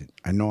not worth it.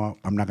 I know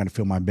I'm not going to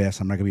feel my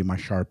best. I'm not going to be my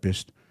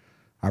sharpest.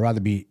 I'd rather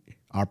be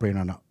operating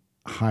on a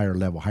higher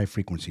level, high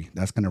frequency.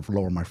 That's going to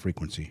lower my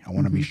frequency. I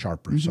want to be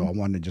sharper. So I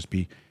want to just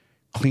be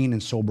clean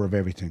and sober of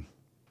everything.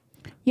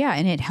 Yeah,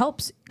 and it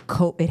helps.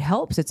 It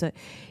helps.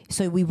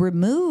 So we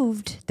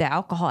removed the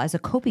alcohol as a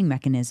coping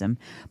mechanism,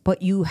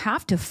 but you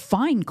have to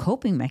find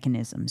coping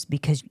mechanisms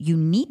because you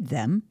need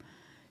them.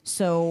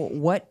 So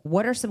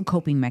what are some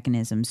coping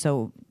mechanisms?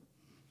 So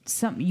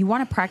you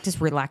want to practice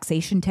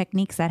relaxation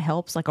techniques. That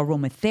helps, like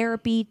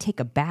aromatherapy, take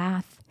a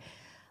bath,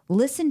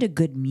 listen to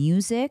good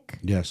music.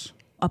 Yes.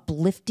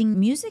 Uplifting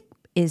music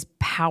is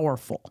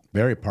powerful.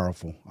 Very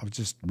powerful. I was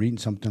just reading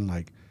something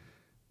like,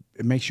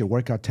 it makes your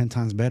workout 10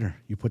 times better.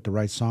 You put the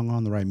right song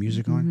on, the right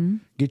music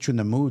on, get you in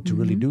the mood to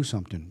really do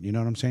something. You know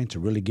what I'm saying? To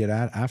really get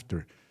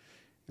after it.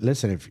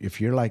 Listen, if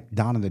you're like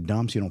down in the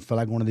dumps, you don't feel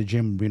like going to the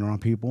gym and being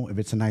around people, if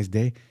it's a nice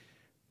day,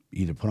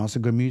 either put on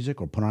some good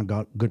music or put on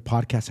good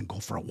podcasts and go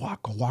for a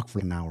walk. Go walk for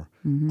an hour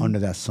under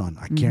that sun.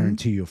 I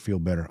guarantee you'll feel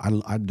better.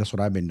 That's what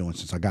I've been doing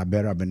since I got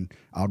better. I've been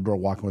outdoor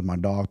walking with my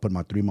dog, putting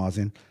my 3 miles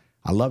in.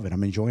 I love it.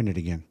 I'm enjoying it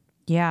again.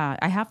 Yeah,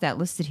 I have that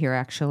listed here,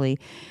 actually.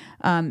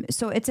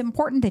 So it's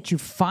important that you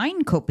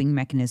find coping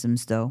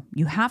mechanisms, though.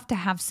 You have to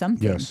have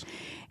something. Yes.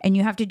 And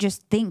you have to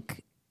just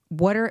think,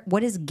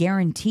 what is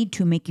guaranteed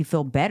to make you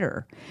feel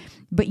better?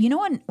 But you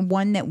know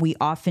one that we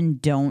often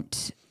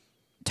don't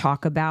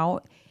talk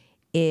about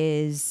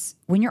is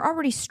when you're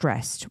already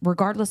stressed,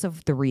 regardless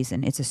of the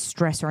reason. It's a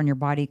stressor on your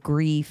body,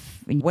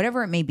 grief,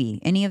 whatever it may be,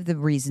 any of the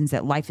reasons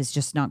that life is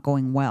just not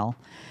going well.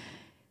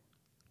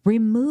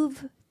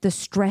 Remove the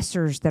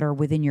stressors that are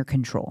within your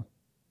control.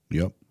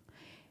 Yep.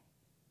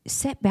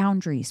 Set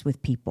boundaries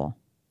with people.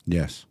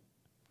 Yes.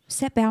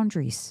 Set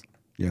boundaries.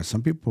 Yeah,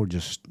 some people are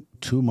just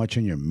too much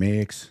in your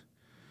mix,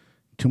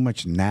 too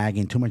much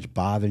nagging, too much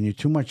bothering you,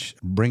 too much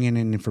bringing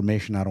in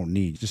information I don't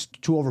need, just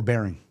too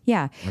overbearing.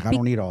 Yeah. Like, I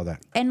don't need all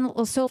that.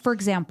 And so, for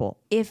example,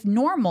 if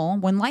normal,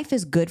 when life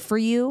is good for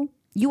you,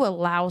 you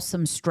allow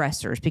some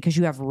stressors because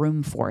you have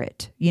room for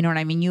it. You know what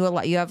I mean? You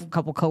have a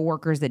couple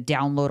coworkers that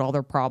download all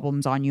their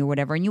problems on you or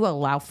whatever, and you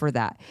allow for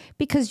that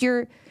because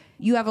you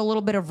have a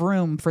little bit of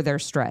room for their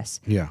stress.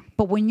 Yeah.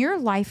 But when your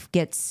life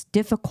gets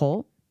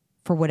difficult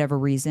for whatever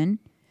reason,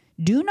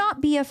 do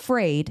not be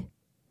afraid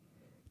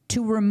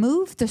to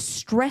remove the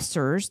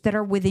stressors that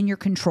are within your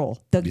control.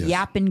 The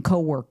yapping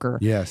coworker.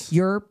 Yes.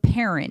 Your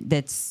parent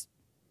that's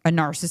a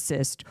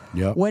narcissist,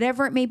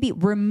 whatever it may be.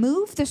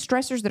 Remove the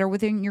stressors that are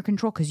within your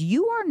control because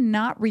you are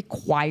not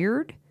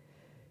required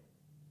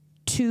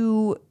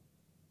to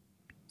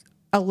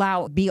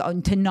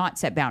to not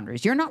set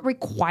boundaries. You're not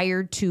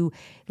required to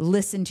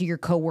listen to your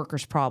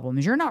coworkers'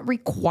 problems. You're not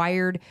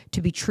required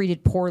to be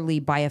treated poorly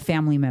by a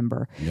family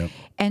member. Yep.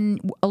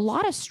 And a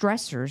lot of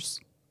stressors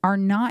are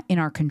not in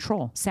our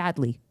control,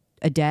 sadly.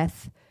 A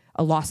death,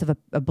 a loss of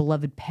a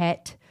beloved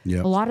pet.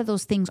 Yep. A lot of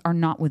those things are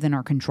not within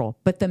our control.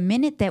 But the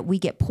minute that we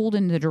get pulled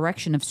in the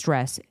direction of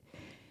stress,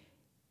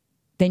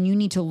 then you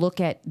need to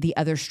look at the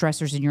other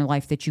stressors in your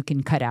life that you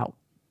can cut out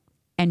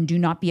And do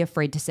not be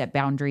afraid to set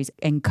boundaries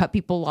and cut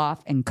people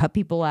off and cut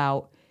people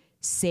out.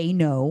 Say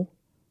no.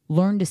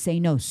 Learn to say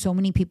no. So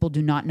many people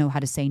do not know how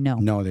to say no.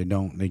 No, they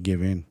don't. They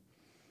give in.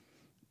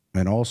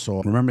 And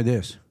also, remember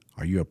this.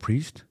 Are you a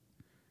priest?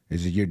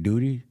 Is it your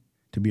duty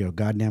to be a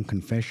goddamn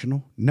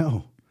confessional?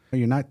 No.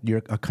 You're not.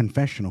 You're a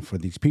confessional for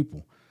these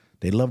people.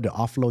 They love to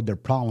offload their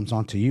problems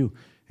onto you.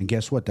 And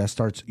guess what? That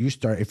starts,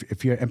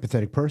 if you're an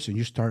empathetic person,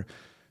 you start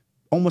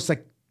almost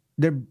like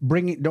they're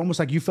almost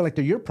like you feel like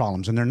they're your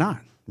problems and they're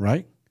not,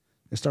 right?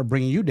 They start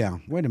bringing you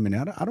down. Wait a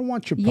minute. I don't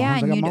want your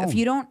problems. Yeah, and if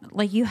you don't,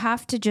 like, you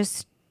have to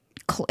just,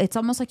 it's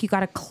almost like you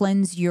got to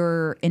cleanse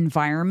your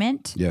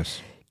environment.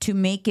 Yes. To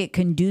make it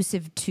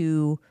conducive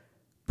to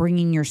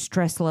bringing your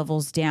stress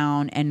levels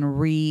down and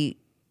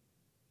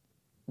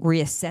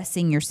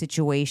reassessing your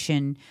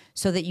situation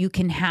so that you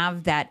can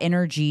have that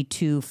energy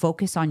to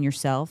focus on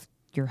yourself,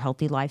 your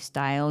healthy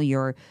lifestyle,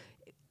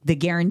 the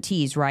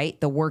guarantees,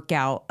 right? The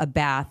workout, a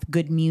bath,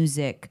 good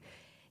music,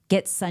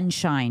 get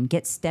sunshine,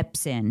 get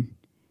steps in.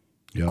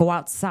 Yep. Go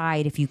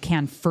outside if you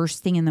can.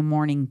 First thing in the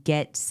morning,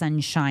 get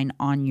sunshine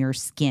on your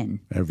skin.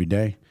 Every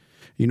day.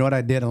 You know what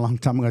I did a long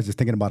time ago? I was just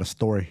thinking about a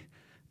story.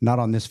 Not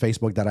on this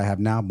Facebook that I have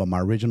now, but my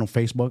original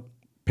Facebook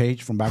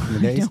page from back in the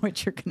days. I know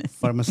what you're going to say.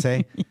 What I'm going to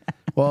say? Yeah.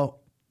 Well,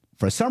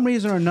 for some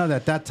reason or another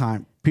at that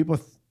time, people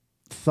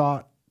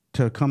thought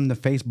to come to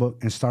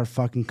Facebook and start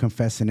fucking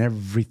confessing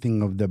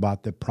everything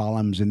about the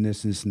problems and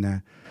this and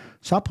that.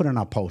 So I put in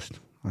a post.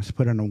 I just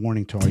put in a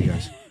warning to all you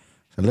guys.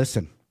 So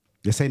listen,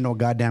 this ain't no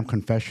goddamn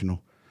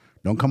confessional.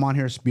 Don't come on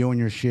here spewing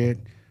your shit,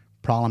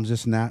 problems,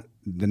 this and that.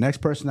 The next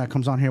person that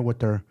comes on here with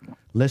their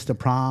list of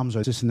problems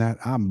or this and that,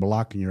 I'm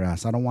blocking your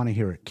ass. I don't want to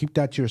hear it. Keep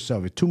that to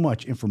yourself. It's too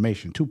much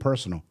information, too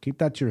personal. Keep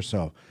that to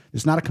yourself.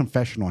 It's not a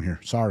confessional on here.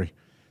 Sorry.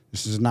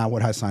 This is not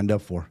what I signed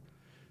up for.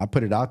 I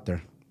put it out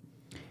there.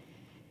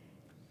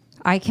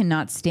 I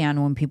cannot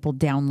stand when people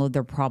download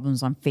their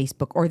problems on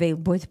Facebook or they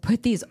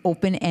put these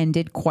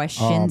open-ended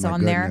questions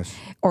on there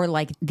or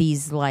like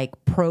these like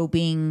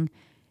probing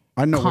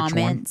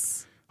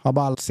comments. How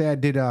about, say I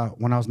did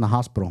when I was in the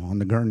hospital on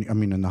the gurney,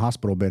 in the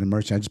hospital bed in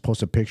emergency, I just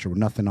posted a picture with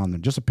nothing on there,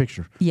 just a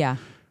picture. Yeah.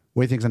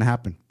 What do you think's going to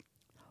happen?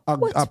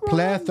 A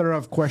plethora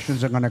of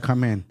questions are going to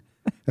come in.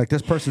 Like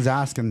this person's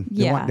asking,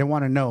 they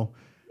want to know,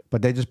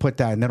 but they just put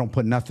that and they don't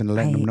put nothing to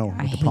let them know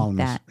what the problem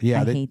is.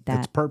 Yeah, I hate that.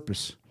 It's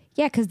purpose.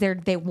 Yeah, because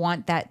they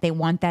want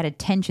that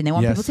attention. They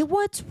want people to say,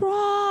 "What's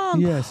wrong?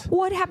 Yes.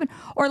 What happened?"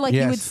 Or like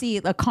you would see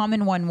a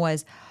common one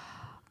was,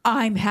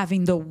 "I'm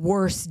having the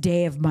worst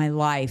day of my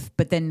life,"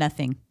 but then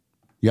nothing.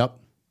 Yep,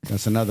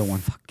 that's another one.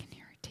 Fucking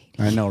irritating.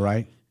 I know,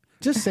 right?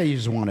 Just say you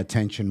just want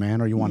attention,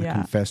 man, or you want to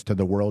confess to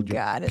the world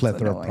your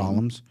plethora of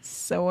problems.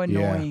 So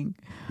annoying.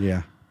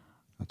 Yeah,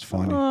 that's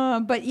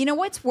funny. But you know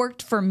what's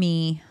worked for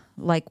me?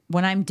 Like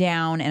when I'm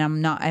down and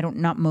I'm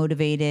not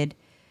motivated.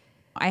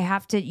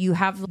 You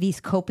have these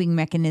coping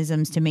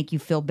mechanisms to make you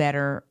feel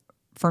better.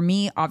 For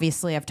me,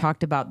 obviously, I've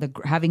talked about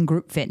having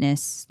group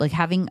fitness, like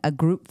having a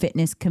group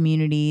fitness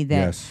community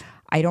that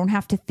I don't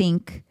have to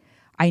think.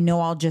 I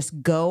know I'll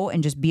just go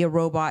and just be a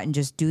robot and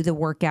just do the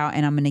workout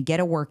and I'm going to get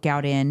a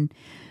workout in.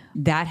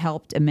 That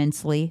helped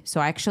immensely.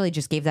 So I actually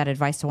just gave that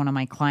advice to one of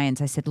my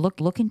clients. I said,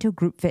 look into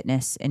group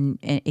fitness and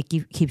it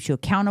keeps you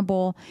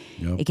accountable.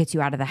 Yep. It gets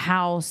you out of the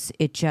house.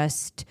 It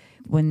just,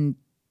 when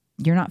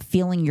you're not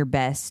feeling your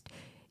best,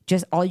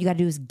 just all you got to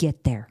do is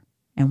get there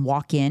and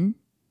walk in,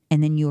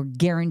 and then you're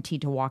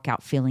guaranteed to walk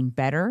out feeling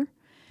better.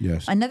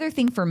 Yes. Another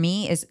thing for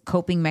me is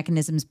coping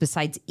mechanisms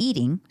besides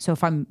eating. So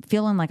if I'm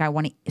feeling like I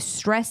want to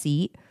stress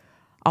eat,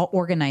 I'll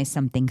organize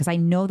something because I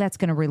know that's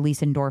going to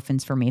release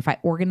endorphins for me. If I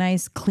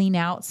organize, clean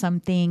out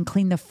something,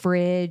 clean the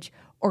fridge,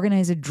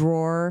 organize a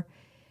drawer,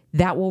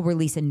 that will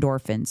release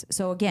endorphins.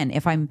 So again,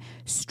 if I'm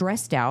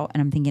stressed out and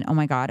I'm thinking, oh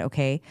my God,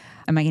 okay,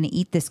 am I going to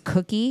eat this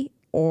cookie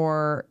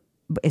or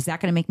is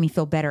that going to make me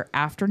feel better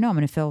after? No, I'm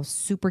going to feel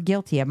super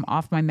guilty. I'm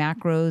off my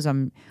macros.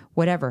 I'm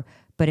whatever.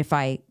 But if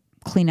I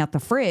clean out the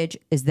fridge,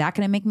 is that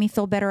going to make me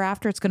feel better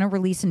after? It's going to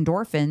release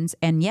endorphins.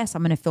 And yes,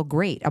 I'm going to feel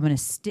great. I'm going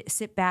to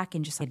sit back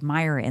and just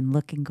admire it and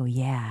look and go,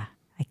 yeah,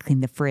 I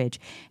cleaned the fridge.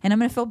 And I'm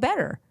going to feel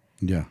better.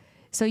 Yeah.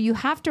 So you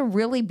have to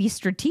really be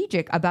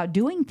strategic about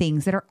doing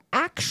things that are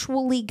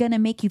actually going to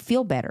make you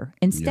feel better.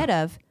 Instead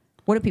of,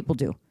 what do people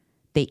do?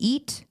 They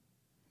eat.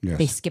 Yes.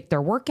 They skip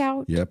their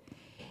workout. Yep.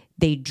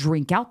 They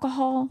drink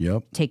alcohol,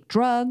 Yep. take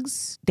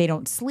drugs, they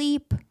don't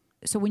sleep.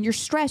 So when you're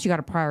stressed, you got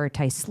to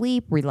prioritize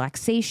sleep,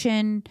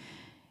 relaxation,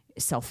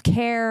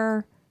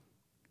 self-care.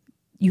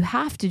 You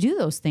have to do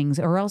those things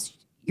or else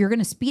you're going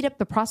to speed up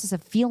the process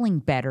of feeling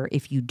better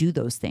if you do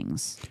those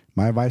things.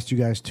 My advice to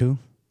you guys too,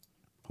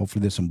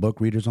 hopefully there's some book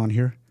readers on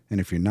here.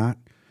 And if you're not,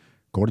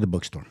 go to the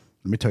bookstore.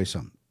 Let me tell you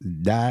something.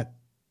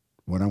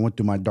 When I went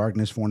through my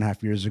darkness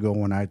 4.5 years ago,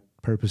 when I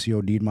purposely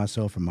OD'd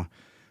myself and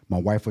my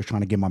wife was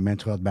trying to get my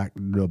mental health back,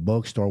 the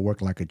bookstore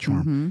worked like a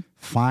charm. Mm-hmm.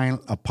 Find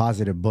a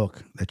positive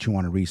book that you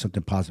want to read,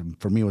 something positive.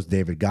 For me, it was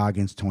David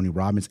Goggins, Tony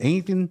Robbins.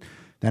 Anything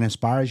that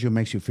inspires you,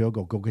 makes you feel,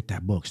 go get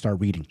that book. Start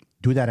reading.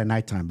 Do that at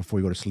nighttime before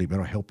you go to sleep.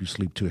 It'll help you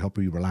sleep too. Help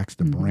you relax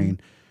the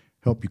brain,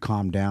 help you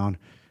calm down.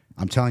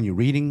 I'm telling you,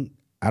 reading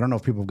I don't know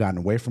if people have gotten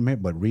away from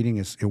it, but reading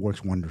it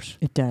works wonders.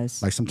 It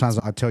does. Like sometimes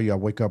I tell you, I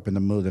wake up in the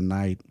middle of the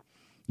night,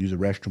 use the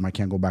restroom, I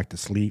can't go back to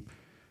sleep.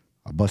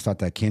 I bust out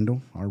that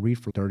Kindle, I'll read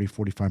for 30,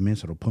 45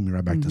 minutes, it'll put me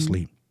right back to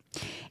sleep.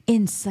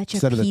 In such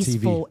Instead a of the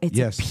peaceful, TV. it's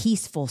Yes. a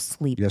peaceful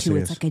sleep Yes, too.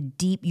 it It's is. like a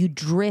deep, you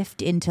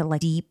drift into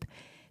like deep,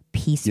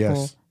 peaceful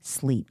Yes.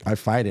 sleep. I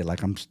fight it.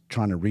 Like I'm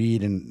trying to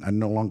read and I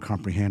no longer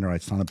comprehend, or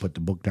it's time to put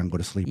the book down, go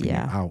to sleep, and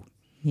Yeah. you're out.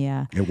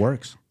 Yeah. It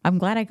works. I'm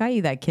glad I got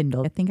you that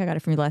Kindle. I think I got it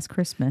from you last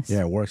Christmas.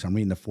 Yeah, it works. I'm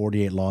reading the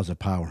 48 Laws of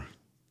Power.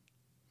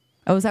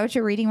 Oh, is that what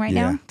you're reading right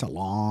Yeah, now? it's a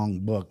long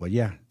book, but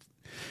yeah,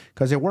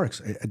 because it works.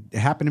 It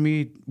happened to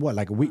me,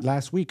 like a week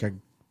last week.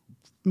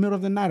 Middle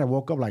of the night, I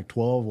woke up like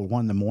 12 or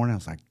 1 in the morning. I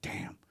was like,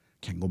 damn,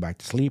 can't go back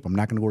to sleep. I'm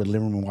not going to go to the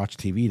living room and watch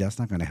TV. That's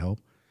not going to help.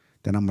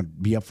 Then I'm going to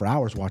be up for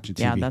hours watching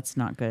TV. Yeah, that's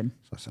not good.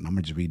 So I said, I'm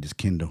going to just read this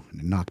Kindle, and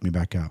it knocked me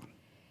back out.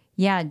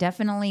 Yeah,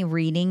 definitely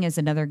reading is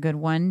another good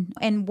one.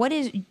 And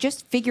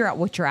just figure out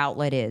what your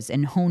outlet is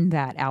and hone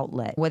that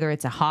outlet, whether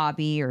it's a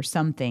hobby or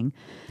something.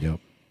 Yep.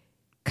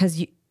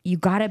 Because you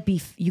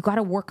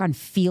gotta work on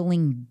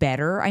feeling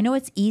better. I know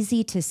it's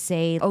easy to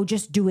say, oh,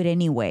 just do it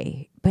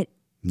anyway. But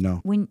No.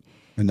 when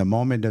In the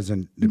moment, it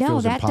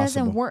feels that impossible.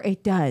 doesn't work.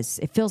 It does.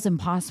 It feels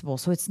impossible.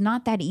 So it's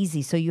not that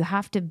easy. So you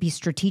have to be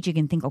strategic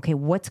and think, okay,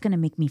 what's going to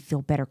make me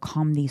feel better?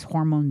 Calm these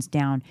hormones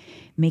down,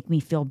 make me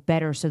feel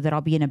better so that I'll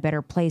be in a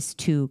better place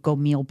to go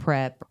meal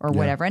prep or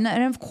whatever. And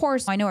of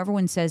course, I know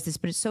everyone says this,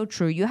 but it's so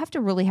true. You have to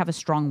really have a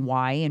strong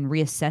why and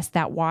reassess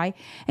that why.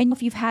 And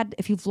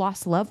if you've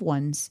lost loved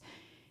ones,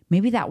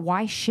 maybe that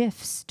why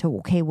shifts to,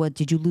 okay, well,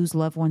 did you lose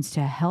loved ones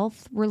to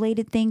health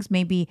related things?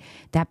 Maybe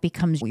that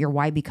becomes, your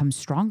why becomes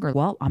stronger.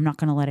 Well, I'm not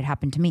going to let it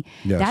happen to me.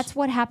 Yes. That's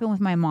what happened with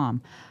my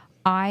mom.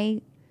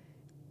 I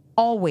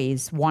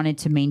always wanted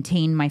to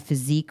maintain my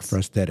physique. For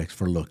aesthetics,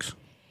 for looks.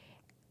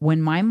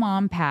 When my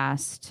mom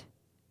passed,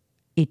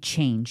 it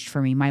changed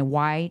for me. My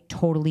why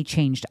totally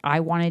changed. I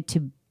wanted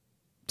to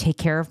take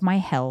care of my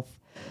health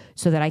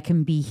so that I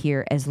can be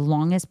here as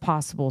long as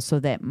possible so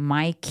that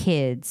my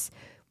kids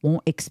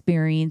won't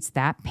experience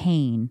that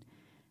pain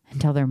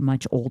until they're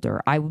much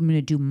older. I'm going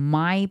to do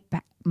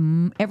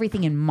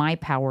everything in my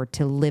power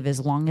to live as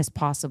long as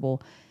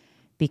possible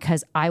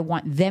because I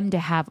want them to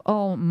have,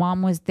 oh,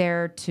 mom was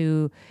there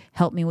to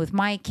help me with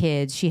my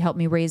kids. She helped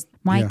me raise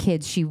my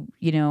kids. She,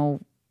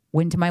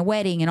 went to my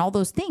wedding and all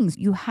those things.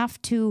 You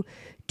have to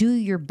do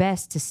your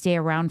best to stay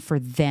around for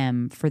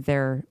them, for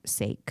their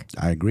sake.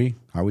 I agree.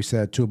 I always say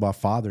that too about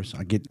fathers.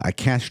 I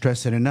can't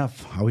stress it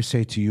enough. I always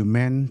say to you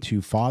men, to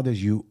you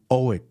fathers, you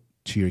owe it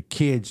to your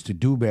kids to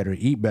do better,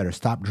 eat better,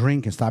 stop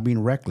drinking, stop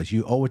being reckless.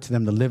 You owe it to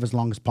them to live as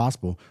long as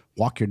possible.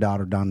 Walk your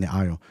daughter down the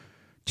aisle.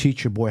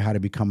 Teach your boy how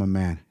to become a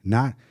man.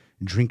 Not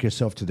drink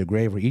yourself to the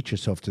grave or eat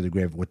yourself to the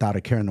grave without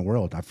a care in the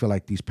world. I feel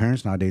like these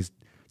parents nowadays,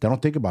 they don't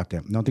think about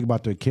them. They don't think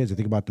about their kids. They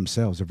think about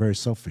themselves. They're very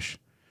selfish.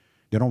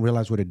 They don't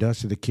realize what it does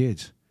to the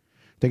kids.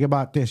 Think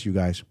about this, you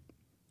guys.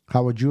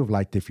 How would you have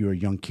liked if you were a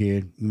young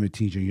kid, even a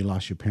teenager, you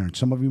lost your parents?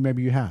 Some of you,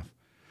 maybe you have.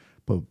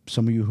 But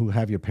some of you who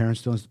have your parents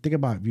still, think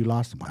about if you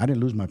lost them. I didn't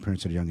lose my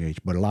parents at a young age,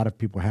 but a lot of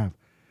people have.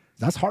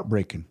 That's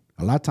heartbreaking.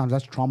 A lot of times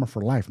that's trauma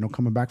for life. No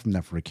coming back from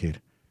that for a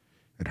kid.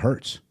 It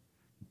hurts.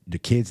 The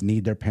kids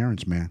need their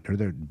parents, man. They're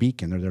their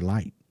beacon. They're their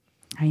light.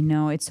 I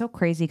know. It's so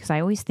crazy because I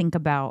always think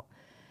about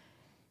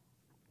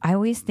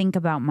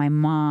my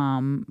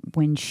mom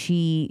when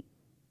she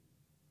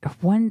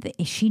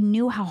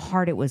knew how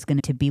hard it was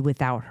going to be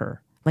without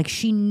her. Like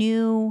she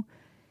knew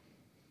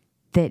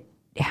that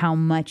how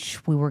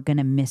much we were going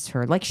to miss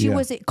her. Like she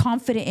was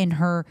confident in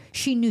her.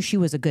 She knew she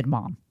was a good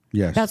mom.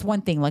 Yes. That's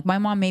one thing. Like my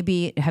mom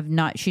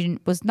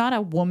was not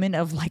a woman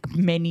of like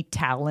many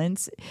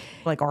talents,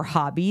 like or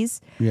hobbies.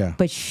 Yeah.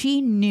 But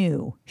she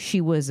knew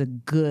she was a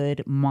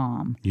good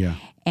mom. Yeah.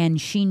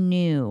 And she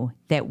knew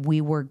that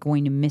we were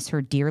going to miss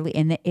her dearly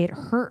and that it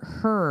hurt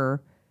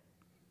her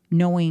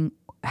knowing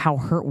how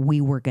hurt we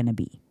were going to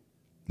be.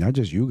 Not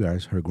just you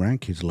guys. Her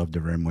grandkids loved her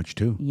very much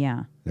too.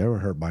 Yeah. They were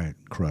hurt by it,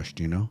 crushed,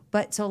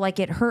 But so like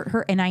it hurt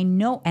her. And I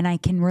know, and I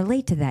can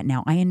relate to that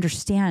now. I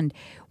understand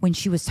when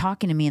she was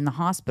talking to me in the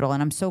hospital.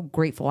 And I'm so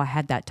grateful I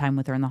had that time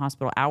with her in the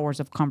hospital, hours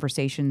of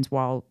conversations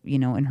while,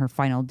 in her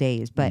final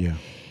days. But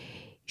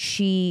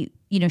she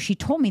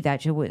told me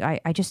that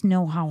I just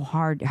know how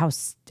hard,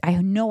 I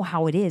know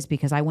how it is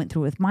because I went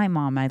through it with my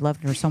mom. I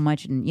loved her so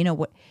much. And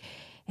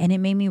and it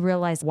made me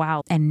realize,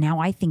 wow. And now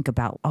I think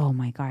about, oh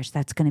my gosh,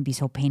 that's going to be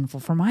so painful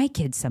for my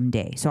kids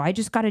someday. So I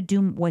just got to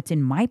do what's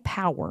in my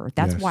power.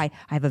 That's why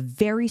I have a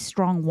very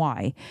strong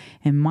why.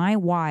 And my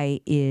why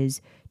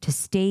is to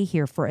stay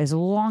here for as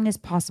long as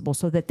possible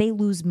so that they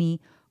lose me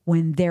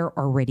when they're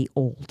already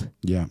old.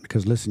 Yeah,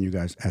 because listen, you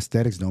guys,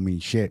 aesthetics don't mean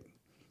shit.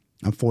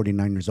 I'm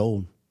 49 years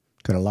old.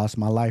 Could have lost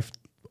my life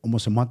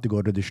almost a month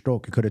ago to the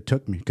stroke. It could have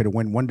took me. Could have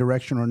went one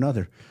direction or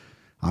another.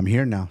 I'm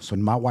here now. So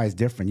my why is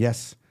different.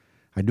 Yes,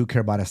 I do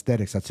care about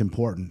aesthetics. That's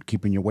important,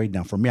 keeping your weight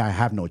down. For me, I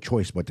have no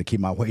choice but to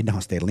keep my weight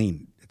down, stay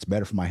lean. It's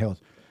better for my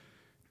health.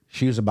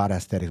 She was about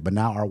aesthetics, but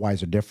now our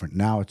whys are different.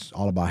 Now it's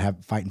all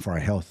about fighting for our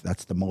health.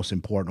 That's the most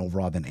important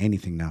overall than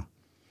anything now.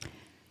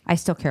 I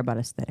still care about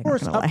aesthetic.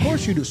 Of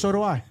course you do. So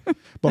do I.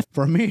 But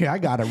for me, I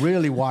got to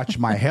really watch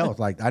my health.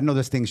 Like, I know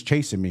this thing's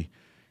chasing me.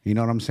 You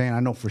know what I'm saying? I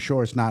know for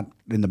sure it's not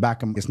in the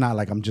back of, it's not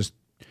like I'm just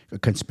a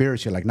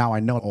conspiracy. Like, now I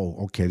know,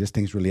 oh, okay, this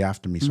thing's really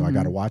after me, so I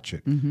got to watch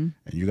it. And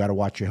you got to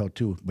watch your health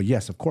too. But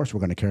yes, of course we're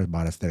going to care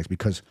about aesthetics,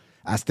 because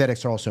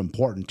aesthetics are also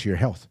important to your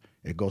health.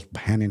 It goes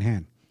hand in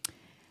hand.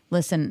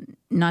 Listen,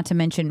 not to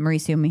mention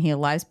Mauricio Mejia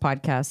Live's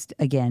podcast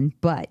again,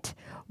 but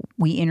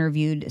we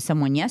interviewed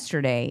someone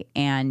yesterday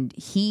and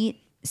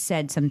he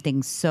said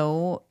something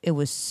it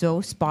was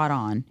so spot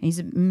on. He's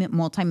a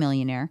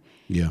multimillionaire.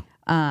 Yeah.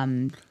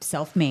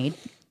 Self-made,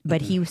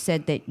 but he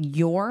said that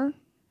your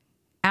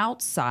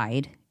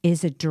outside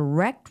is a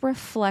direct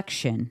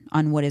reflection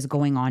on what is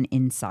going on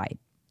inside.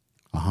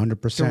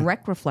 100%.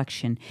 Direct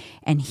reflection.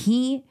 And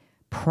he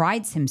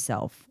prides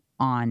himself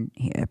on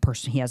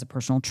he has a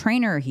personal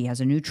trainer, he has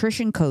a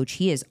nutrition coach,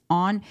 he is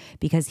on,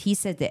 because he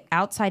said that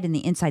outside and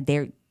the inside,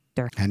 they're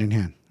hand in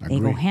hand. They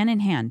go hand in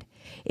hand.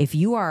 If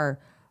you are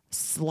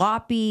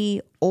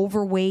sloppy,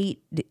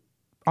 overweight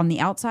on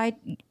the outside,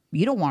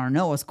 you don't want to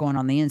know what's going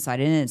on the inside,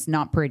 and it's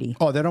not pretty.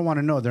 Oh, they don't want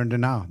to know. They're in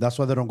denial. That's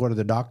why they don't go to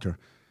the doctor.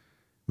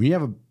 When you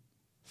have a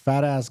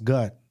fat ass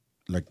gut,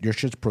 like your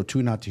shit's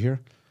protruding out to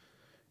here,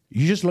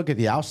 you just look at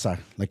the outside,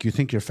 like you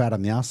think you're fat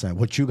on the outside.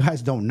 What you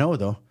guys don't know,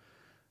 though,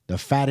 the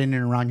fat in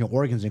and around your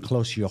organs and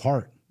close to your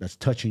heart, that's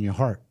touching your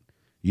heart.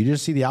 You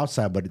just see the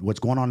outside, but what's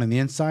going on in the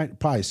inside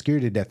probably scare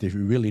you to death if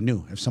you really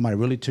knew. If somebody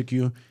really took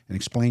you and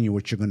explained you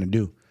what you're going to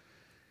do.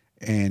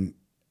 And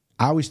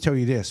I always tell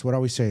you this. What I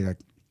always say, like,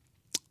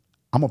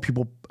 I'm a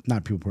people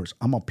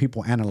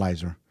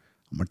analyzer.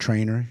 I'm a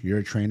trainer. You're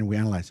a trainer. We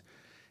analyze.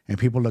 And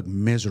people look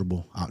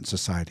miserable out in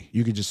society.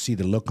 You can just see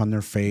the look on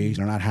their face.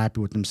 They're not happy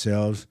with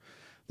themselves.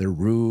 They're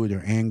rude.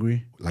 They're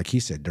angry. Like he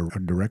said, they're a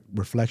direct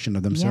reflection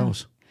of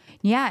themselves.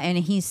 Yeah, and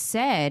he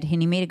said,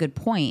 and he made a good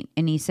point,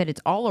 and he said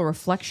it's all a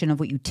reflection of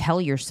what you tell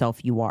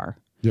yourself you are.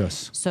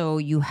 Yes. So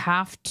you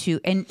have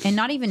to, and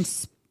not even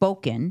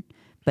spoken,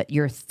 but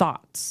your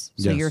thoughts.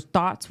 So your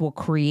thoughts will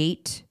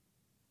create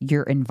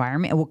your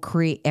environment. It will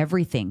create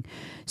everything.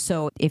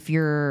 So if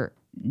you're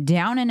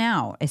down and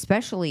out,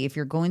 especially if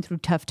you're going through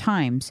tough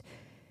times,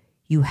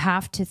 you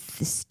have to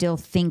still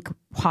think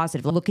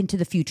positive. Look into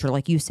the future,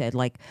 like you said.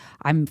 Like,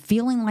 I'm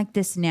feeling like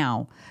this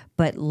now,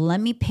 but let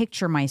me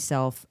picture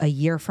myself a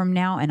year from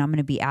now, and I'm going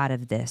to be out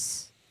of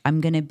this. I'm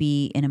going to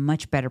be in a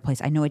much better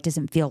place. I know it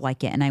doesn't feel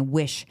like it, and I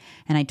wish,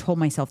 and I told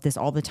myself this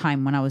all the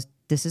time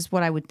this is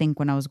what I would think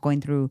when I was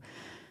going through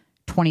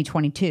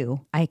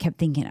 2022. I kept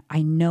thinking,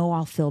 I know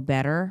I'll feel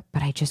better,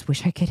 but I just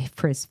wish I could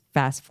press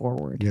fast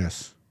forward.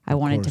 Yes. I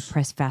wanted to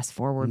press fast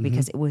forward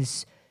because it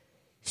was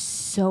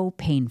so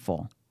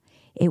painful.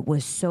 It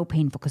was so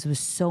painful because it was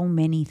so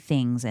many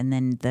things. And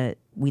then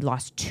we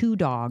lost 2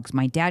 dogs.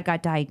 My dad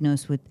got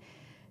diagnosed with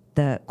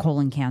the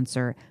colon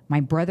cancer. My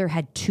brother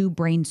had 2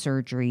 brain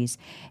surgeries,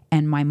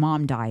 and my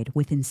mom died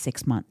within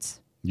 6 months.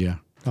 Yeah,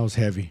 that was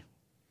heavy.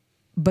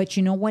 But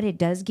you know what it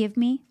does give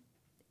me?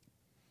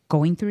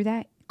 Going through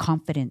that,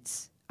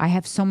 confidence. I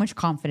have so much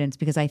confidence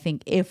because I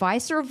think if I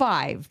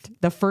survived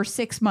the first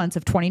 6 months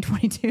of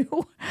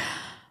 2022,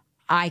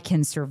 I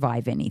can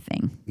survive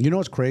anything. You know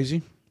what's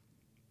crazy?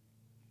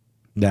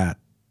 That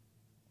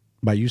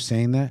by you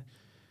saying that,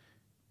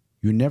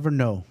 you never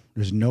know.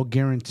 There's no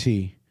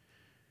guarantee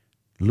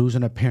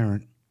losing a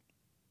parent,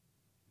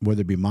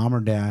 whether it be mom or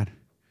dad.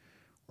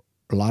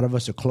 A lot of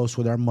us are close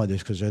with our mothers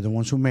because they're the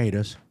ones who made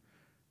us.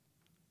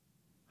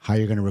 How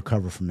you're going to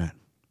recover from that?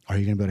 Are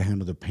you going to be able to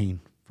handle the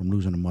pain from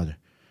losing a mother?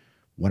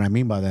 What I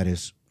mean by that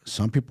is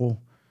some people,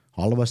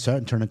 all of a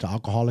sudden, turn into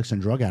alcoholics and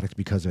drug addicts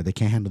because they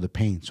can't handle the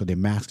pain. So they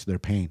mask their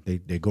pain.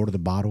 They go to the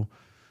bottle.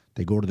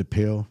 They go to the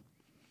pill.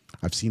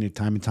 I've seen it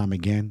time and time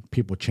again.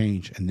 People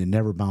change and they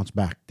never bounce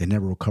back. They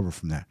never recover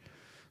from that.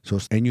 So,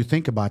 and you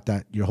think about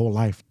that your whole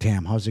life.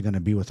 Damn, how's it going to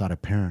be without a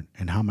parent?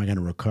 And how am I going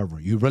to recover?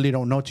 You really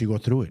don't know till you go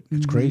through it.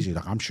 It's crazy.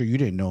 Like, I'm sure you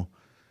didn't know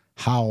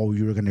how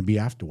you were going to be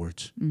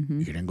afterwards.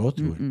 You didn't go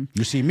through it.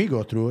 You see me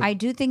go through it. I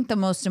do think the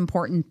most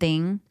important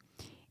thing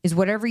is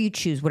whatever you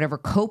choose, whatever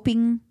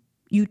coping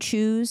you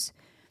choose,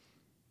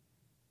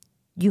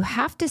 you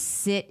have to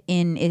sit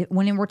in it.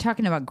 When we're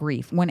talking about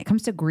grief, when it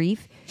comes to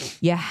grief,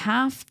 you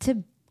have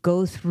to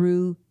go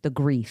through the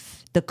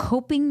grief. The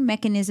coping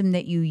mechanism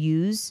that you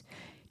use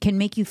can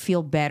make you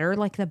feel better,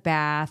 like the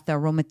bath, the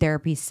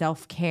aromatherapy,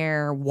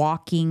 self-care,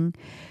 walking.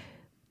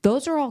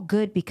 Those are all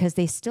good because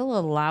they still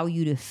allow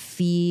you to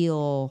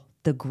feel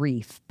the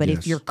grief. But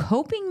if your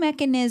coping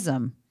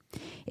mechanism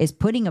is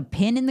putting a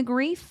pin in the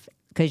grief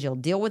because you'll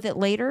deal with it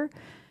later,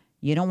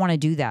 you don't want to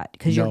do that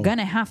because you're going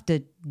to have to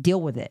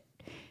deal with it.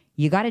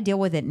 You got to deal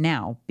with it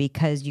now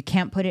because you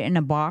can't put it in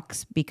a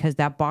box because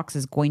that box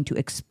is going to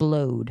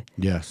explode.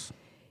 Yes.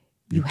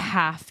 You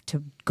have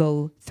to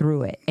go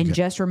through it. And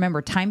just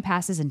remember, time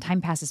passes and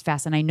time passes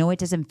fast. And I know it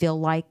doesn't feel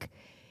like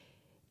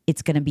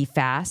it's going to be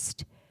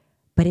fast,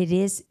 but it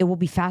is. It will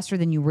be faster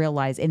than you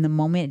realize. In the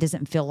moment, it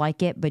doesn't feel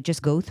like it, but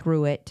just go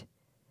through it.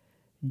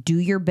 Do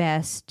your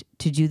best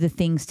to do the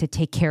things to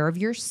take care of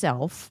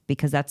yourself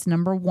because that's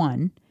number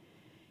one.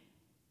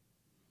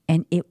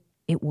 and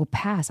it will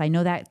pass. I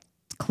know that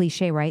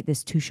cliche, right?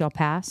 This too shall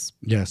pass.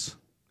 Yes,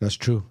 that's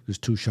true. This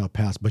too shall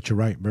pass. But you're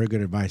right. Very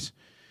good advice.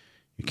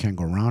 You can't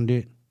go around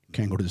it. You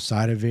can't go to the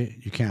side of it.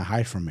 You can't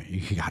hide from it.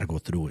 You got to go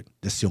through it.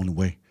 That's the only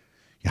way.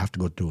 You have to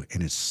go through it.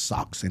 And it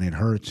sucks and it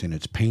hurts and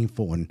it's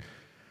painful. And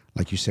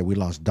like you said, we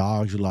lost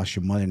dogs. You lost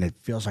your mother. And it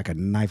feels like a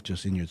knife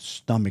just in your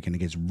stomach and it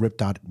gets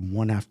ripped out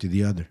one after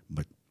the other.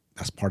 But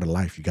that's part of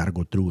life. You got to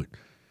go through it.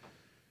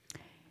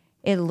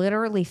 It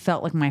literally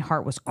felt like my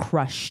heart was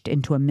crushed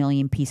into a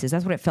million pieces.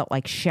 That's what it felt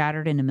like,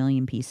 shattered in a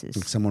million pieces.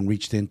 Like someone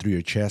reached in through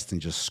your chest and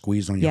just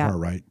squeezed on your heart,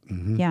 right?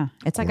 Mm-hmm. Yeah.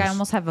 It's like I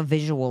almost have a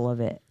visual of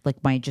it.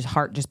 Like my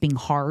heart just being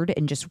hard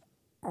and just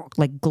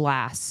like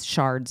glass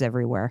shards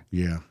everywhere.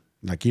 Yeah.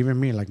 Like even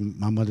me, like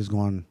my mother's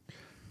gone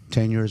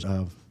 10 years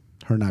of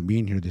her not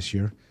being here this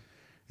year.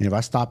 And if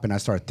I stop and I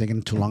start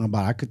thinking too long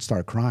about it, I could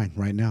start crying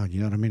right now. You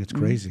know what I mean? It's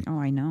crazy. Oh,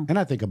 I know. And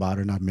I think about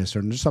her and I miss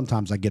her. And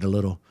sometimes I get a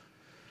little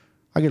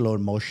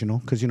emotional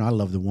because, I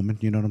love the woman.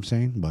 You know what I'm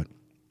saying? But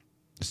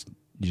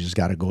you just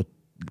got to go.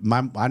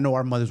 I know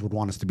our mothers would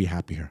want us to be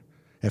happy here.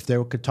 If they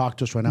could talk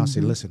to us right now and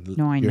say, listen,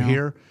 you're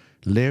here,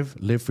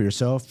 live for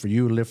yourself, for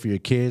you, live for your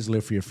kids,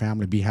 live for your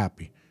family, be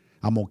happy.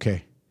 I'm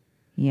okay.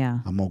 Yeah.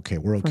 I'm okay.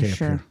 We're okay up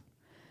here.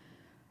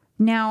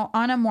 Now,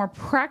 on a more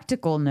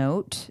practical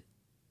note,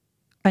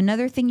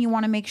 another thing you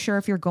want to make sure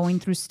if you're going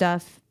through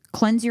stuff,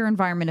 cleanse your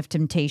environment of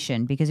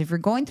temptation. Because if you're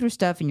going through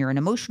stuff and you're an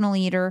emotional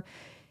eater,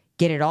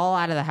 get it all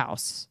out of the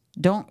house.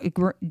 Don't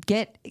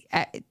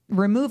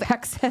remove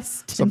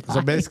excess tonight.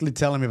 So basically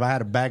telling me if I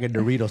had a bag of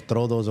Doritos,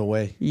 throw those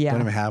away. Yeah.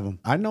 Don't even have them.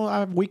 I know I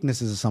have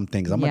weaknesses in some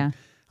things.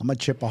 I'm a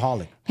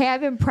chipaholic. Hey,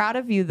 I've been proud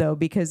of you, though,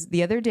 because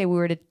the other day we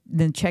were at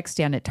the check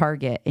stand at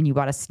Target and you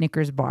bought a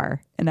Snickers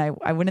bar. And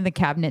I went in the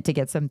cabinet to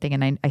get something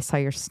and I saw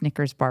your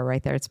Snickers bar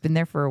right there. It's been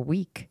there for a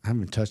week. I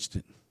haven't touched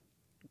it.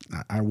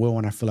 I will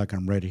when I feel like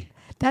I'm ready.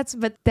 That's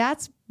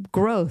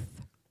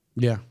growth.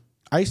 Yeah.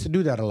 I used to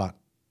do that a lot.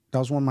 That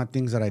was one of my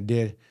things that I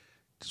did.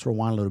 Just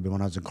rewind a little bit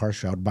when I was in car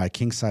show. I would buy a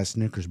king-size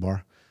Snickers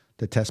bar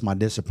to test my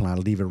discipline. I'd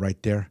leave it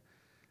right there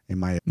in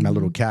my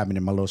little cabinet,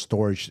 in my little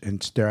storage,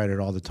 and stare at it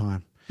all the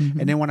time. Mm-hmm.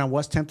 And then when I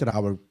was tempted, I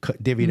would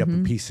divvy it up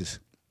in pieces,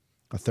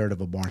 a third of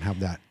a bar, and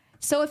have that.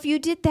 So if you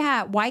did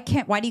that, why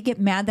do you get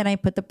mad that I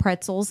put the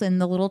pretzels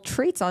and the little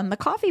treats on the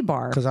coffee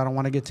bar? Because I don't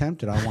want to get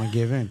tempted. I don't want to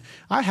give in.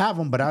 I have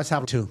them, but I just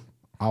have two.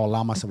 I'll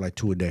allow myself like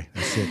 2 a day.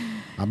 That's it.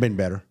 I've been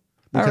better.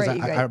 Because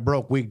I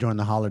broke weak during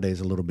the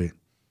holidays a little bit.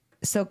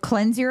 So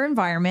cleanse your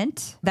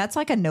environment. That's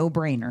like a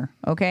no-brainer,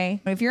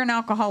 okay? If you're an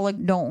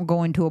alcoholic, don't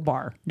go into a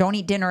bar. Don't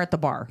eat dinner at the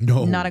bar.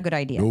 No. Not a good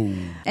idea. No.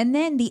 And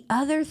then the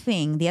other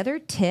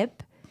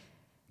tip,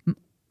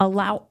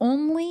 allow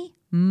only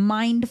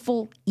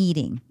mindful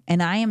eating.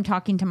 And I am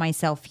talking to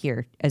myself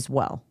here as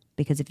well.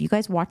 Because if you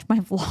guys watch my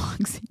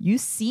vlogs, you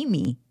see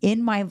me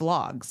in my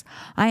vlogs.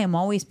 I am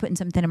always putting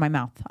something in my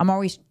mouth. I'm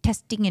always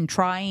testing and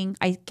trying.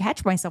 I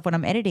catch myself when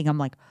I'm editing. I'm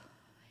like,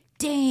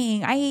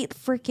 dang, I ate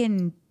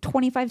freaking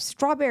 25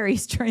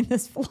 strawberries during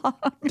this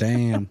vlog.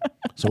 Damn.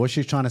 So what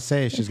she's trying to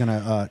say is she's going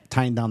to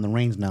tighten down the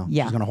reins now.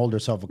 Yeah. She's going to hold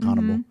herself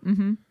accountable.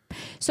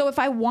 So if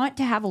I want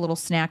to have a little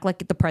snack,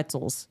 like the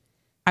pretzels,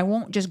 I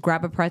won't just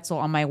grab a pretzel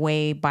on my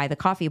way by the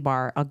coffee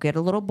bar. I'll get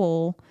a little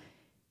bowl,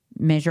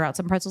 measure out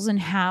some pretzels and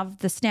have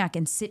the snack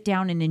and sit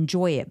down and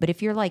enjoy it. But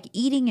if you're like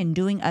eating and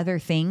doing other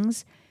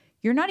things,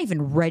 you're not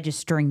even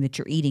registering that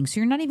you're eating. So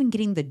you're not even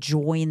getting the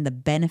joy and the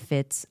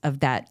benefits of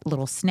that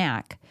little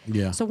snack.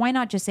 Yeah. So why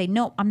not just say,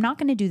 no, I'm not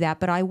going to do that,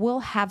 but I will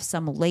have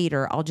some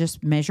later. I'll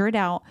just measure it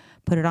out,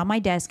 put it on my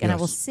desk, and I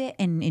will sit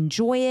and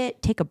enjoy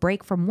it, take a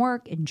break from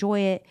work,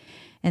 enjoy it,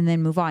 and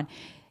then move on.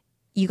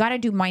 You got to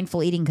do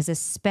mindful eating because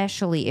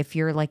especially if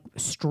you're like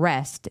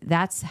stressed,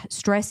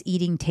 stress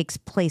eating takes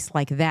place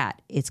like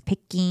that. It's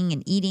picking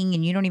and eating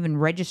and you don't even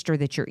register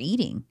that you're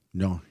eating.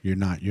 No, you're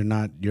not.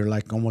 You're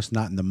like almost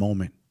not in the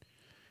moment.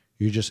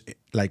 You're just,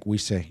 like we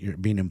say, you're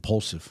being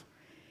impulsive.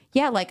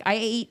 Yeah, like I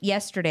ate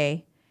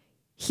yesterday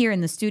here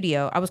in the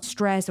studio. I was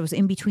stressed. I was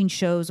in between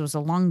shows. It was a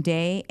long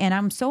day. And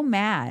I'm so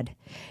mad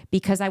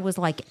because I was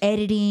like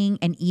editing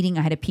and eating.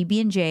 I had a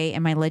PB&J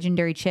and my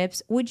legendary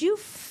chips. Would you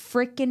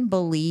freaking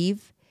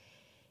believe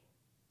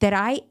that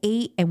I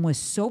ate and was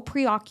so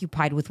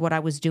preoccupied with what I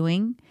was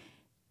doing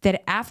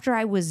that after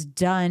I was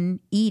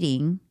done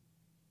eating,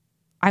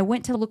 I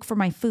went to look for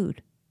my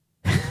food.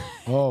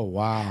 Oh,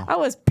 wow. I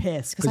was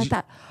pissed because I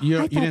thought...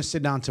 You didn't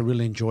sit down to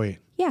really enjoy it.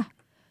 Yeah.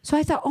 So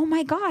I thought, oh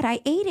my God, I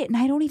ate it and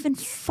I don't even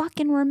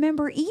fucking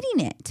remember eating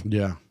it.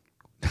 Yeah.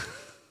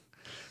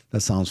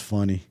 That sounds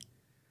funny.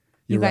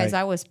 You guys,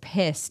 I was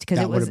pissed because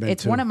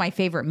it's one of my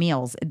favorite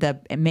meals. The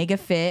Mega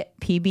Fit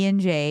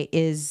PB&J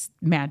is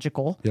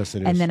magical. Yes,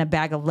 it is. And then a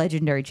bag of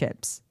legendary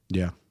chips.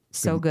 Yeah.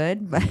 So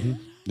good. But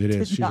It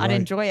is. did not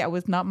enjoy it. I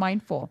was not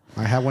mindful.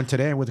 I had one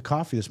today with a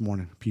coffee this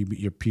morning.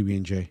 Your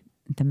PB&J.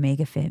 The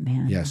Mega Fit,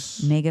 man.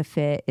 Yes. Mega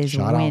Fit is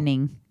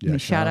winning. Yeah,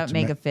 shout out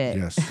Mega Fit.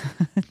 Yes.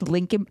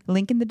 link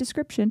in the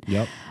description.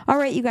 Yep. All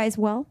right, you guys.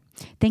 Well,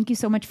 thank you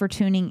so much for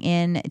tuning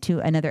in to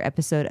another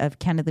episode of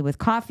Candidly with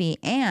Coffee.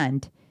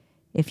 And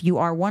if you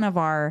are one of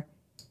our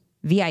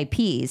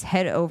VIPs,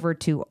 head over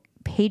to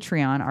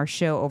Patreon, our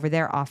show over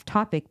there, Off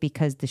Topic,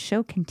 because the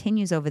show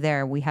continues over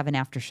there. We have an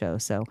after show.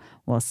 So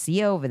we'll see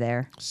you over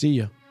there. See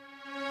ya.